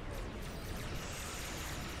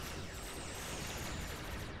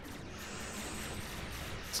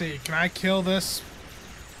 let's see, can I kill this?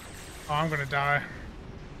 Oh, I'm gonna die.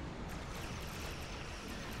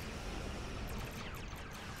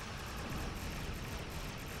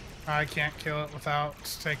 I can't kill it without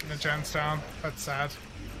taking the gens down. That's sad.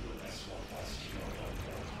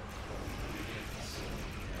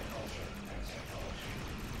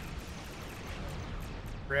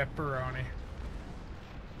 Ripperoni.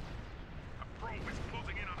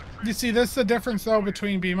 You see, this is the difference though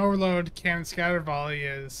between beam overload, cannon scatter volley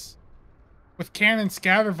is with cannon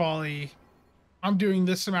scatter volley, I'm doing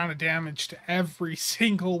this amount of damage to every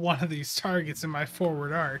single one of these targets in my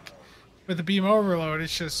forward arc. With the beam overload,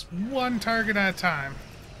 it's just one target at a time.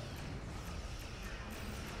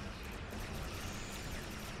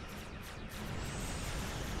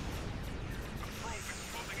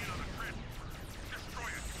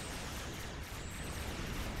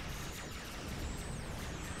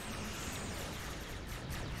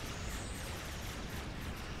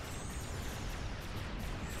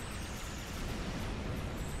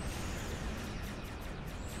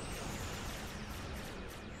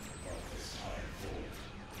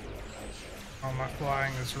 Oh, my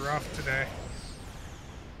flying is rough today.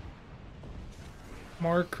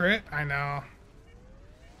 More crit? I know.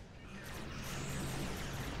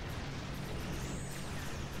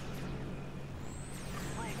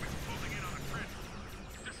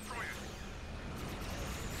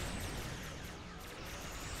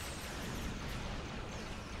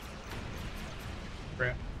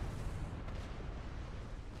 Crit.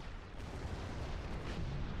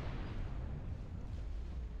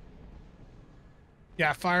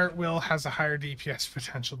 Yeah, Fire at Will has a higher DPS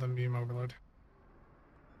potential than Beam Overload.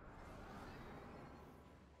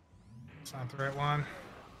 It's not the right one.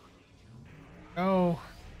 Oh.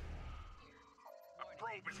 A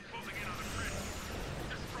probe is closing in on the grid.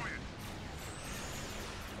 Destroy it.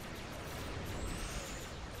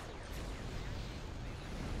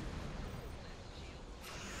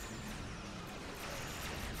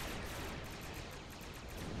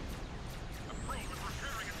 A probe is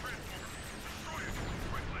repairing a transformer. Destroy it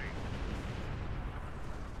quickly.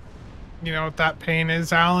 You know what that pain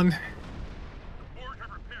is, Alan?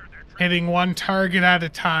 Hitting one target at a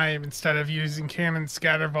time instead of using cannon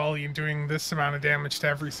scatter volley and doing this amount of damage to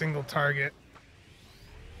every single target.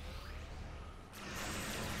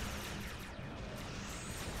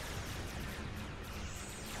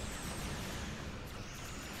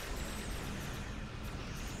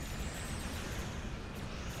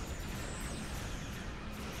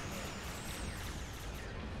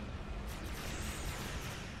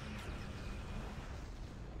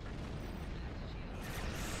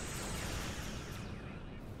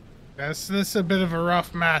 This is a bit of a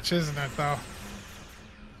rough match, isn't it, though?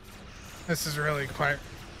 This is really quite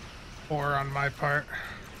poor on my part.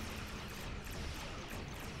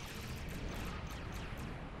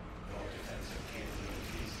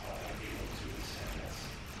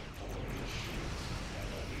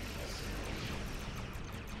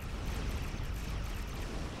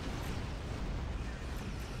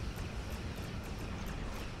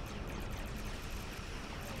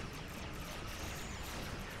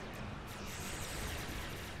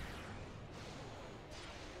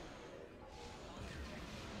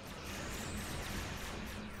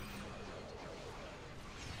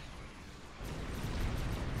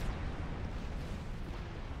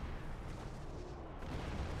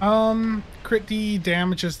 Crit D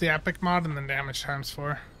damages the epic mod and then damage times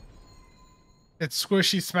 4. It's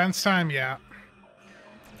squishy Spence time, yeah.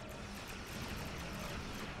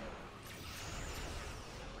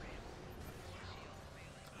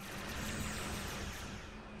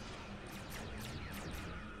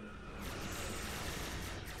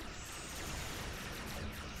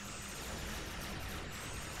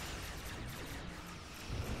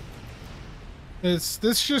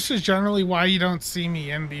 This just is generally why you don't see me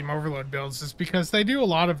in Beam Overload builds, is because they do a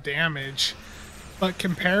lot of damage, but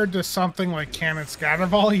compared to something like Cannon Scatter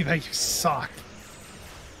Volley, they suck.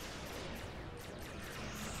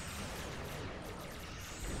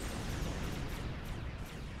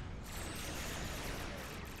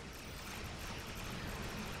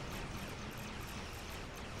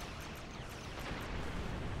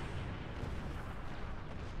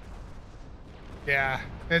 Yeah,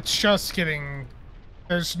 it's just getting...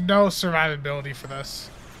 There's no survivability for this.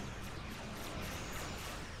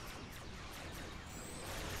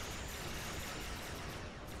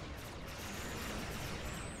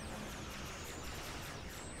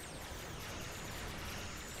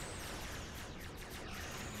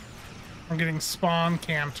 I'm getting spawn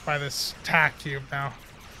camped by this tack cube now.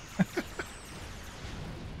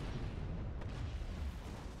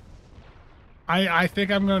 I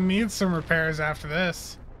think I'm gonna need some repairs after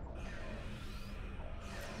this.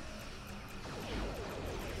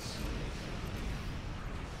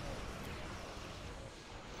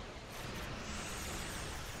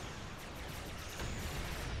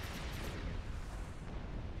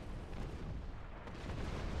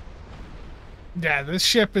 Yeah, this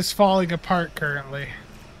ship is falling apart currently.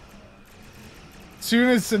 As soon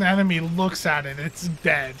as an enemy looks at it, it's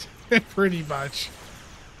dead. Pretty much.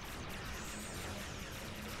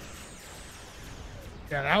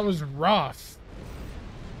 Yeah, that was rough.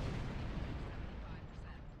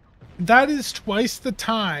 That is twice the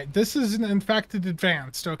time. This is an infected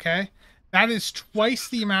advanced, okay? That is twice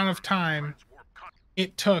the amount of time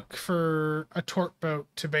it took for a torp boat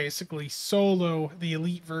to basically solo the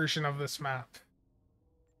elite version of this map.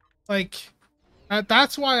 Like,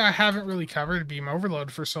 that's why I haven't really covered Beam Overload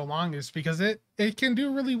for so long, is because it can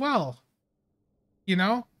do really well. You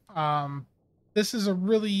know? This is a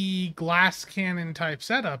really glass cannon type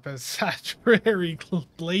setup, as such very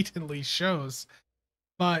blatantly shows.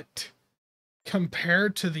 But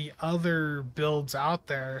compared to the other builds out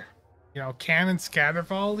there, you know, cannon scatter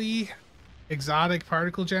volley, exotic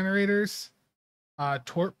particle generators,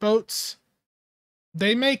 torp boats,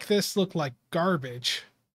 they make this look like garbage.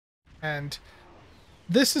 And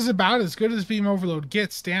this is about as good as Beam Overload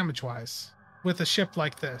gets damage-wise with a ship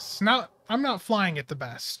like this. Now, I'm not flying it the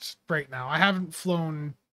best right now. I haven't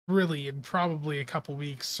flown really in probably a couple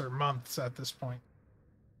weeks or months at this point.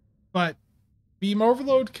 But Beam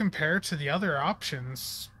Overload compared to the other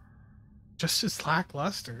options, just as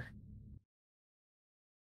lackluster.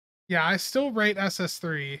 Yeah, I still rate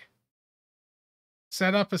SS3.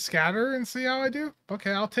 Set up a scatter and see how I do?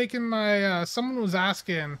 Okay, I'll take in my, someone was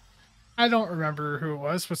asking, I don't remember who it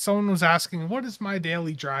was, but someone was asking, what is my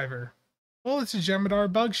daily driver? Well, it's a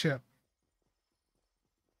Jemadar bug ship.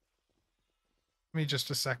 Give me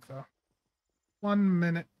just a sec, though. 1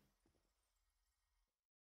 minute.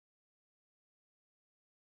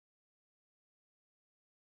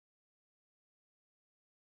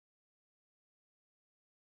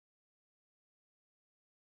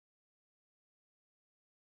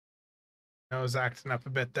 I was acting up a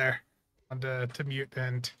bit there. Wanted to mute,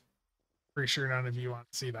 and pretty sure none of you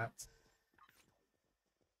want to see that.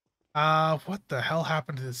 What the hell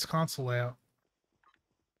happened to this console layout?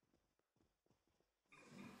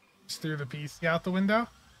 Just threw the PC out the window?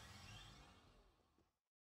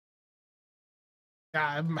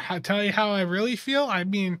 Yeah, I tell you how I really feel. I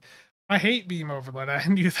mean, I hate Beam Overload. I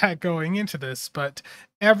knew that going into this, but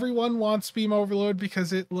everyone wants Beam Overload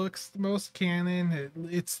because it looks the most canon.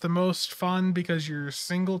 It's the most fun because you're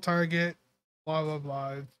single target, blah, blah,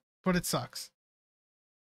 blah. But it sucks.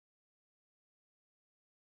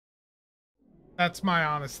 That's my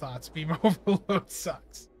honest thoughts. Beam Overload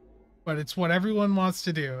sucks. But it's what everyone wants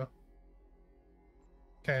to do.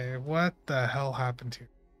 Okay, what the hell happened here?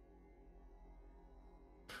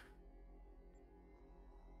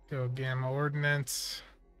 Go Gamma Ordnance.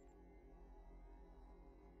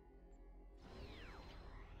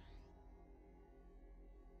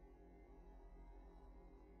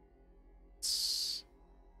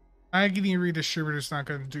 Agony Redistributor's not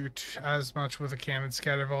going to do as much with a cannon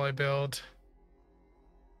scatter volley build.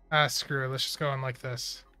 Screw it. Let's just go in like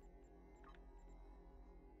this.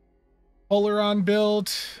 Polaron build.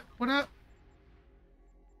 What up?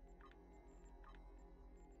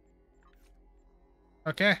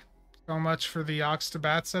 Okay. So much for the Ox to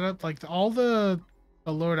Bat setup. Like, all the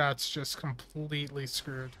loadouts just completely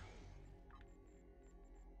screwed.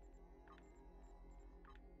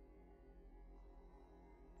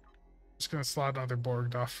 Just gonna slot another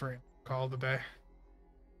Borged off for call of the day.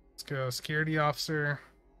 Let's go security officer.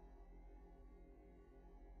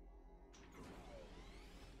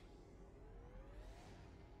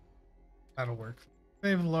 That'll work.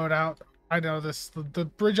 Save the loadout. I know this. The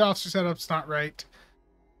bridge officer setup's not right.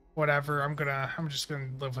 Whatever. I'm just gonna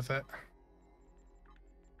live with it.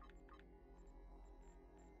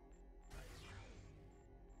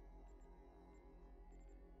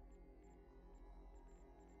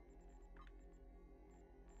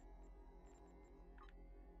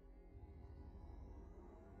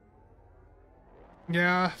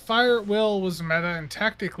 Yeah, Fire at Will was meta, and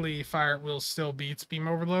technically Fire at Will still beats Beam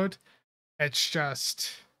Overload. It's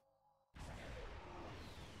just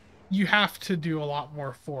you have to do a lot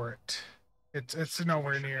more for it. It's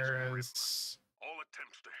nowhere near as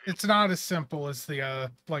it's not as simple as the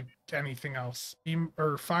like anything else. Beam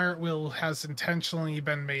or Fire at Will has intentionally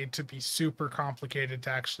been made to be super complicated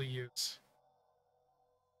to actually use.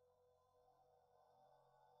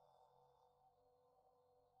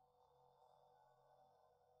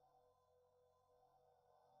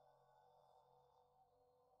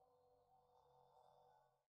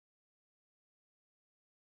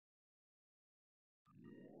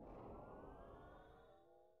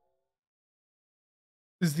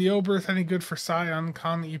 Is the Oberth any good for Scion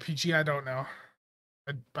Con the EPG? I don't know.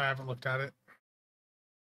 I haven't looked at it.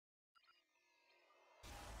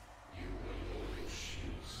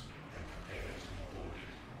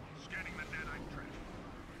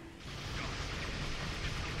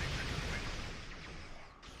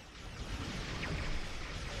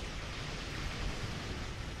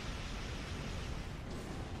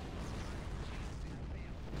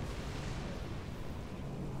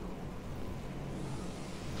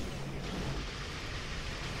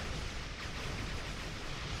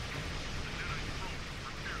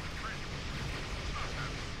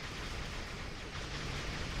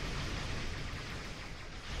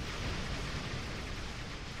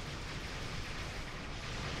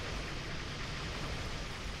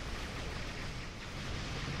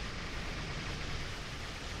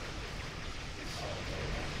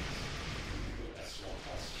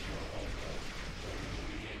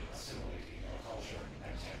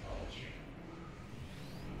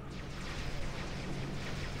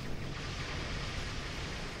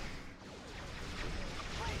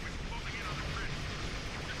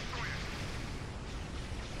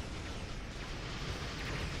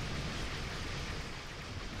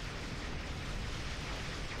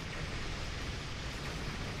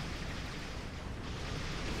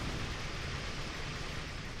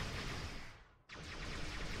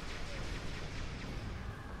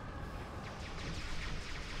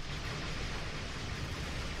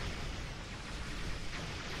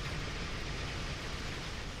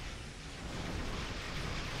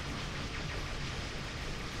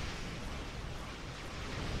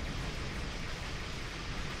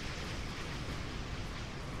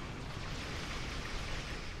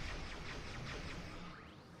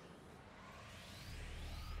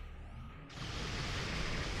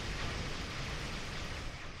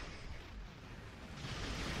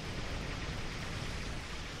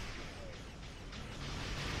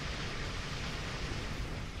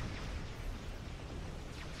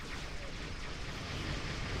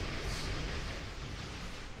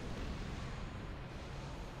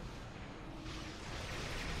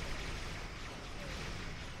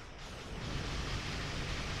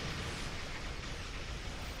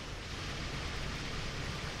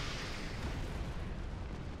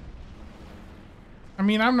 I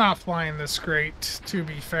mean, I'm not flying this great, to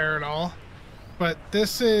be fair at all. But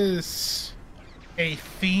this is a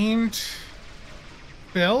themed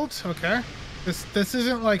build. Okay. This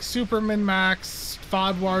isn't like Super Min-Max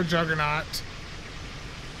FOD War Juggernaut.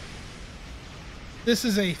 This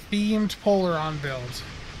is a themed Polaron build.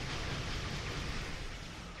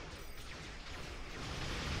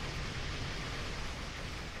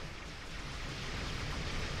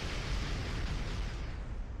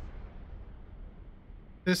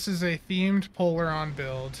 This is a themed Polaron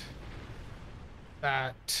build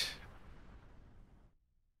that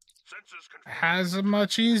has a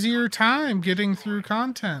much easier time getting through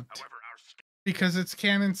content because it's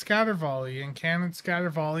cannon scatter volley, and cannon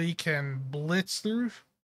scatter volley can blitz through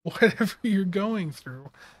whatever you're going through.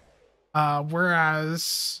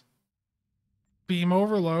 Whereas beam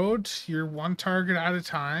overload, you're one target at a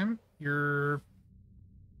time.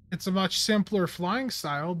 It's a much simpler flying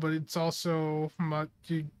style, but it's also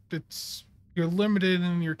you're limited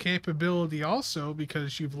in your capability also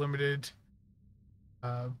because you've limited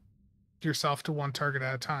yourself to one target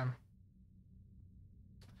at a time.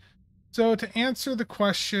 So to answer the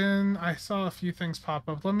question, I saw a few things pop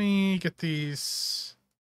up. Let me get these.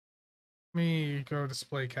 Let me go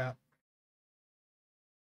display cap.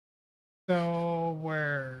 So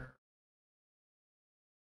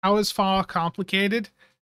how is FA complicated?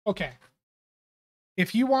 Okay.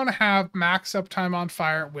 If you want to have max uptime on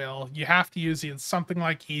fire at will, you have to use something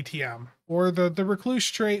like ETM. Or the recluse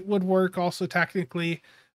trait would work also technically,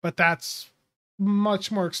 but that's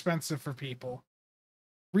much more expensive for people.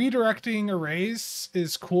 Redirecting arrays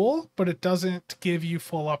is cool, but it doesn't give you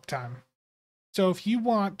full uptime. So if you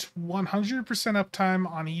want 100% uptime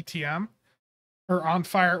on ETM, or on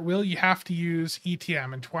fire at will, you have to use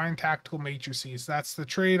ETM, Entwined Tactical Matrices. That's the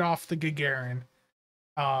trade-off the Gagarin.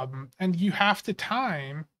 And you have to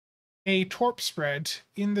time a torp spread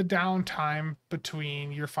in the downtime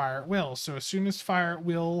between your fire at will. So as soon as fire at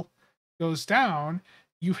will goes down,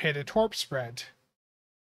 you hit a torp spread.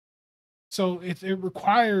 So it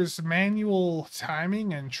requires manual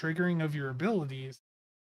timing and triggering of your abilities,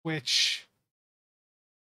 which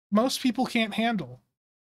most people can't handle.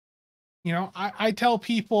 You know, I tell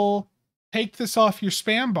people, take this off your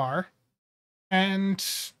spam bar, and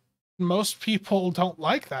most people don't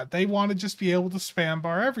like that. They want to just be able to spam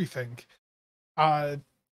bar everything. The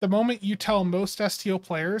moment you tell most STO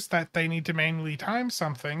players that they need to manually time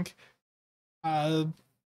something, they're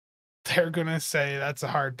gonna say that's a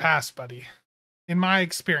hard pass, buddy. In my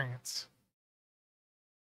experience.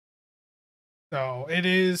 So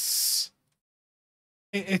it's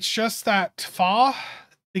just that FA,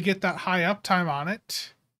 to get that high uptime on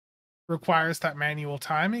it, requires that manual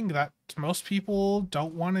timing that most people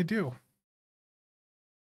don't want to do.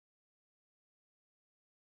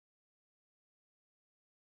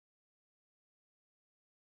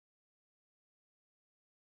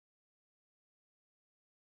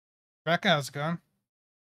 Rebecca, how's it going?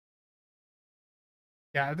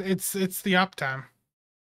 Yeah, it's the uptime.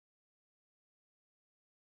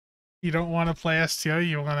 You don't want to play STO,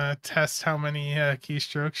 you want to test how many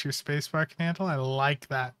keystrokes your spacebar can handle? I like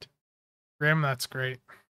that. Grim, that's great.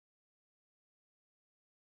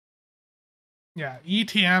 Yeah,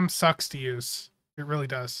 ETM sucks to use. It really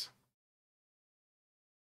does.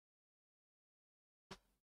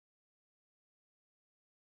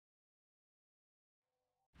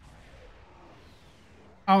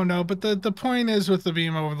 Oh no, but the point is with the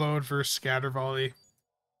beam overload versus scatter volley.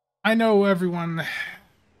 I know everyone,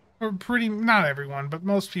 or not everyone, but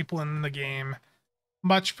most people in the game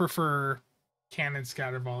much prefer cannon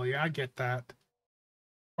scatter volley. I get that.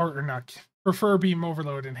 Or not, prefer beam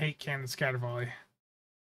overload and hate cannon scatter volley.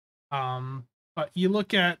 But you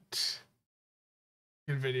look at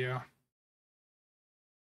good video.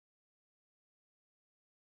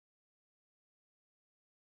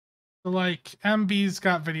 So like MB's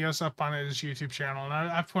got videos up on his YouTube channel, and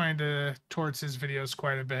I've pointed towards his videos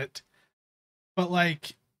quite a bit. But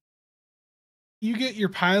like, you get your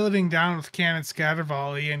piloting down with cannon scatter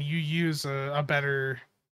volley, and you use a better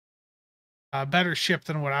ship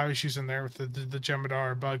than what I was using there with the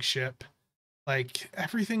Jemadar bug ship. Like,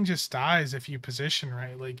 everything just dies if you position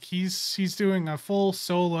right. Like, he's doing a full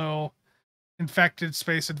solo infected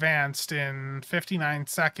space advanced in 59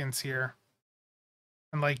 seconds here.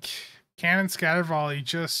 And like, cannon scatter volley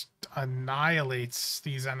just annihilates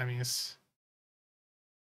these enemies.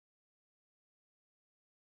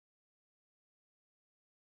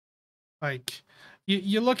 Like,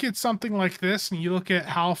 you look at something like this and you look at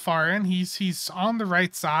how far in he's on the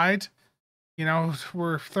right side. You know,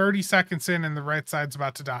 we're 30 seconds in and the right side's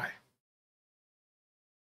about to die.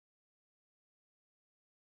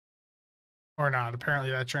 Or not.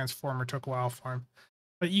 Apparently that transformer took a while for him.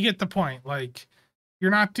 But you get the point. Like,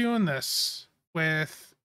 you're not doing this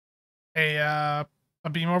with a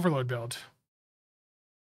beam overload build.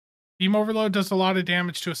 Beam overload does a lot of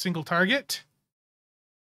damage to a single target,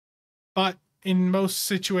 but in most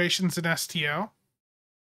situations in STO,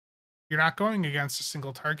 you're not going against a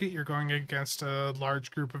single target, you're going against a large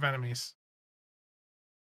group of enemies.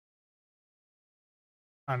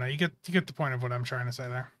 I don't know, you get the point of what I'm trying to say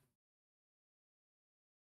there.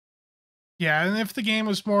 Yeah, and if the game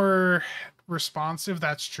was more responsive,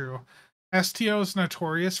 that's true. STO is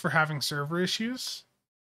notorious for having server issues.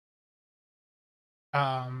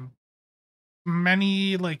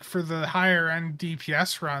 Many, like, for the higher end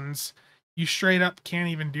DPS runs, you straight up can't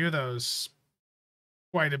even do those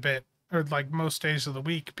quite a bit, or like most days of the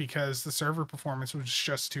week, because the server performance was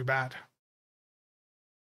just too bad.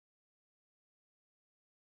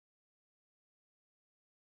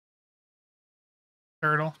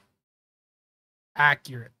 Turtle.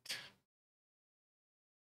 Accurate.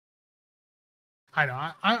 I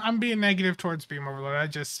know. I'm being negative towards Beam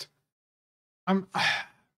Overload. I'm.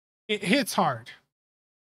 It hits hard.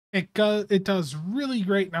 It does really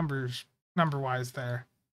great numbers number wise there.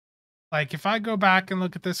 Like if I go back and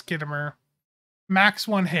look at this Kittimer, max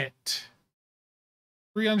one hit,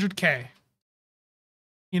 300k.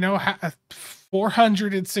 You know,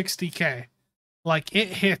 460k. Like it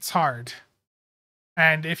hits hard.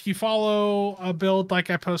 And if you follow a build like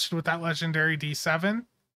I posted with that legendary D7,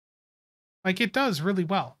 like it does really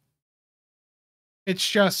well. It's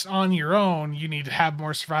just on your own, you need to have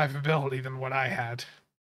more survivability than what I had.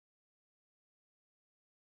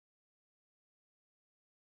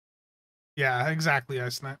 Yeah, exactly,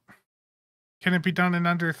 Icenet. Can it be done in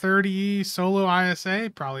under 30 solo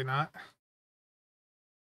ISA? Probably not.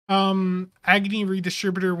 Agony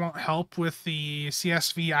Redistributor won't help with the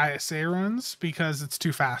CSV ISA runs because it's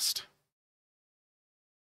too fast.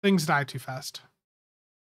 Things die too fast.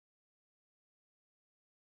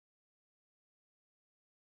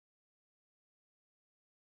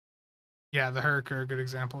 Yeah, the Hurricane are a good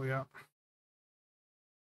example, yeah.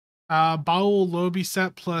 Bowel Lobby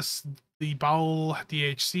set plus the Bowel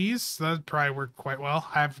DHCs, that'd probably work quite well.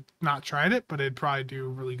 I've not tried it, but it'd probably do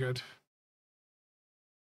really good.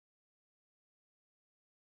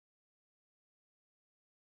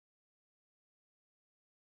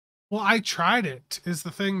 Well, I tried it, is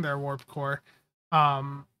the thing there, Warped Core.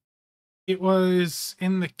 It was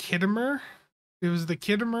in the Kittimer. It was the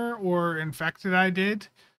Kittimer or Infected I did.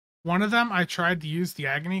 One of them, I tried to use the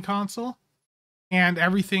Agony console, and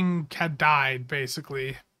everything had died,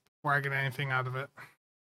 basically, before I get anything out of it.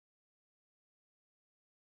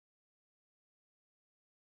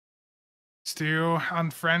 Stu,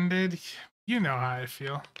 unfriended. You know how I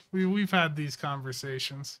feel. We've had these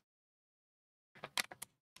conversations.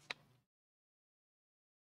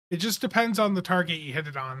 It just depends on the target you hit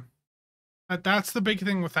it on. That's the big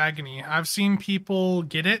thing with Agony. I've seen people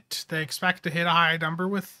get it. They expect to hit a high number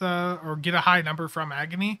with, or get a high number from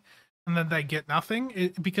Agony, and then they get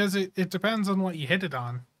nothing. Because it depends on what you hit it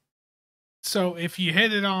on. So if you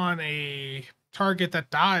hit it on a target that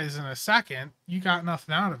dies in a second, you got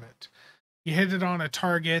nothing out of it. You hit it on a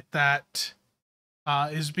target that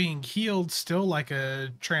is being healed still like a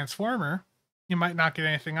transformer, you might not get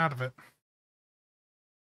anything out of it.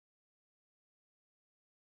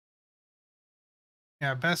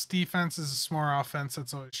 Yeah, best defense is a small offense.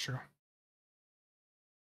 That's always true.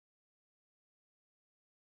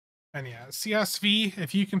 And yeah, CSV,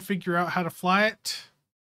 if you can figure out how to fly it,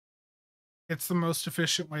 it's the most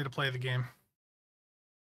efficient way to play the game.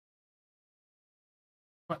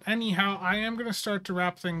 But anyhow, I am going to start to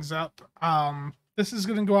wrap things up. This is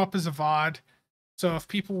going to go up as a VOD. So if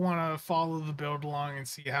people want to follow the build along and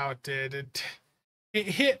see how it did, it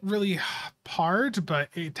hit really hard, but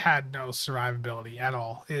it had no survivability at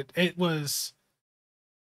all. It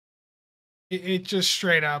just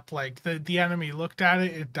straight up, like, the enemy looked at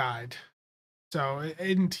it, it died. So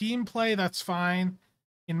in team play, that's fine.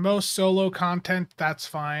 In most solo content, that's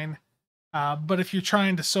fine. But if you're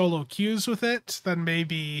trying to solo queues with it, then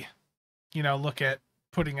maybe, look at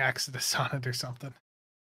putting Exodus on it or something.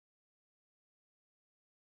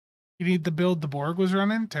 You need the build the Borg was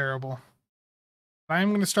running? Terrible. I'm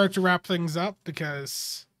going to start to wrap things up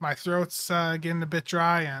because my throat's getting a bit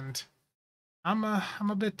dry and I'm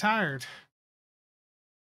a bit tired.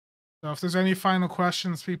 So if there's any final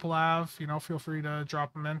questions people have, feel free to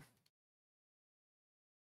drop them in.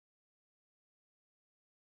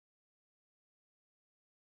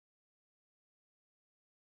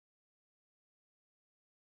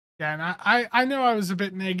 Yeah, and I know I was a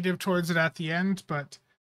bit negative towards it at the end, but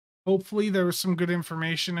hopefully there was some good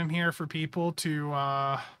information in here for people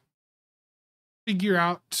to figure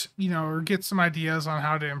out, or get some ideas on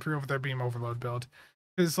how to improve their beam overload build.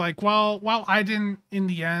 Because like while I didn't in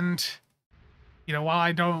the end, while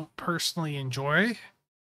I don't personally enjoy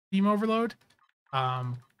beam overload,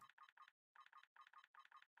 I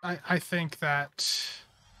think that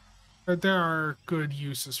there are good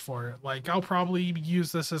uses for it. Like I'll probably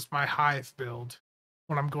use this as my hive build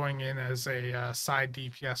when I'm going in as a side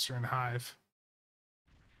DPSer in hive.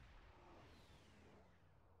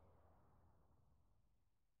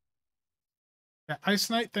 Yeah, Ice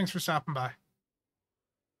Knight, thanks for stopping by.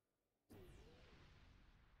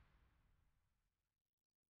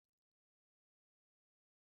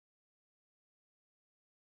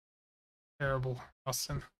 Terrible,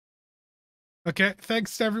 Austin. Okay,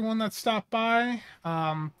 thanks to everyone that stopped by.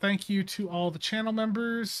 Thank you to all the channel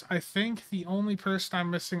members. I think the only person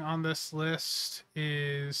I'm missing on this list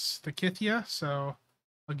is the Kithia, so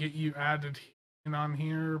I'll get you added in on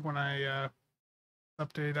here when I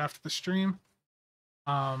update after the stream.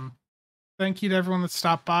 Thank you to everyone that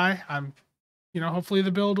stopped by. Hopefully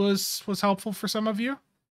the build was helpful for some of you.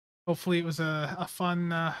 Hopefully it was a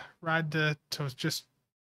fun ride to just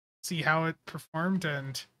see how it performed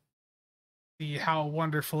and see how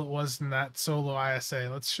wonderful it was in that solo ISA.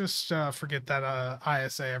 Let's just forget that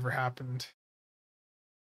ISA ever happened.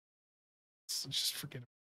 Let's just forget it.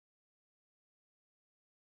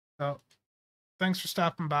 So, thanks for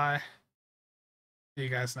stopping by. See you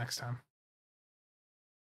guys next time.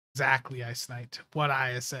 Exactly, Ice Knight. What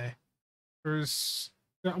ISA?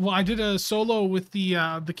 I did a solo with the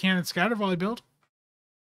cannon scatter volley build.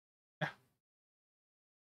 Yeah.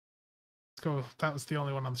 Let's go. That was the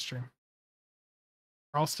only one on the stream.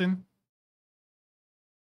 Ralston,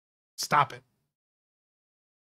 stop it.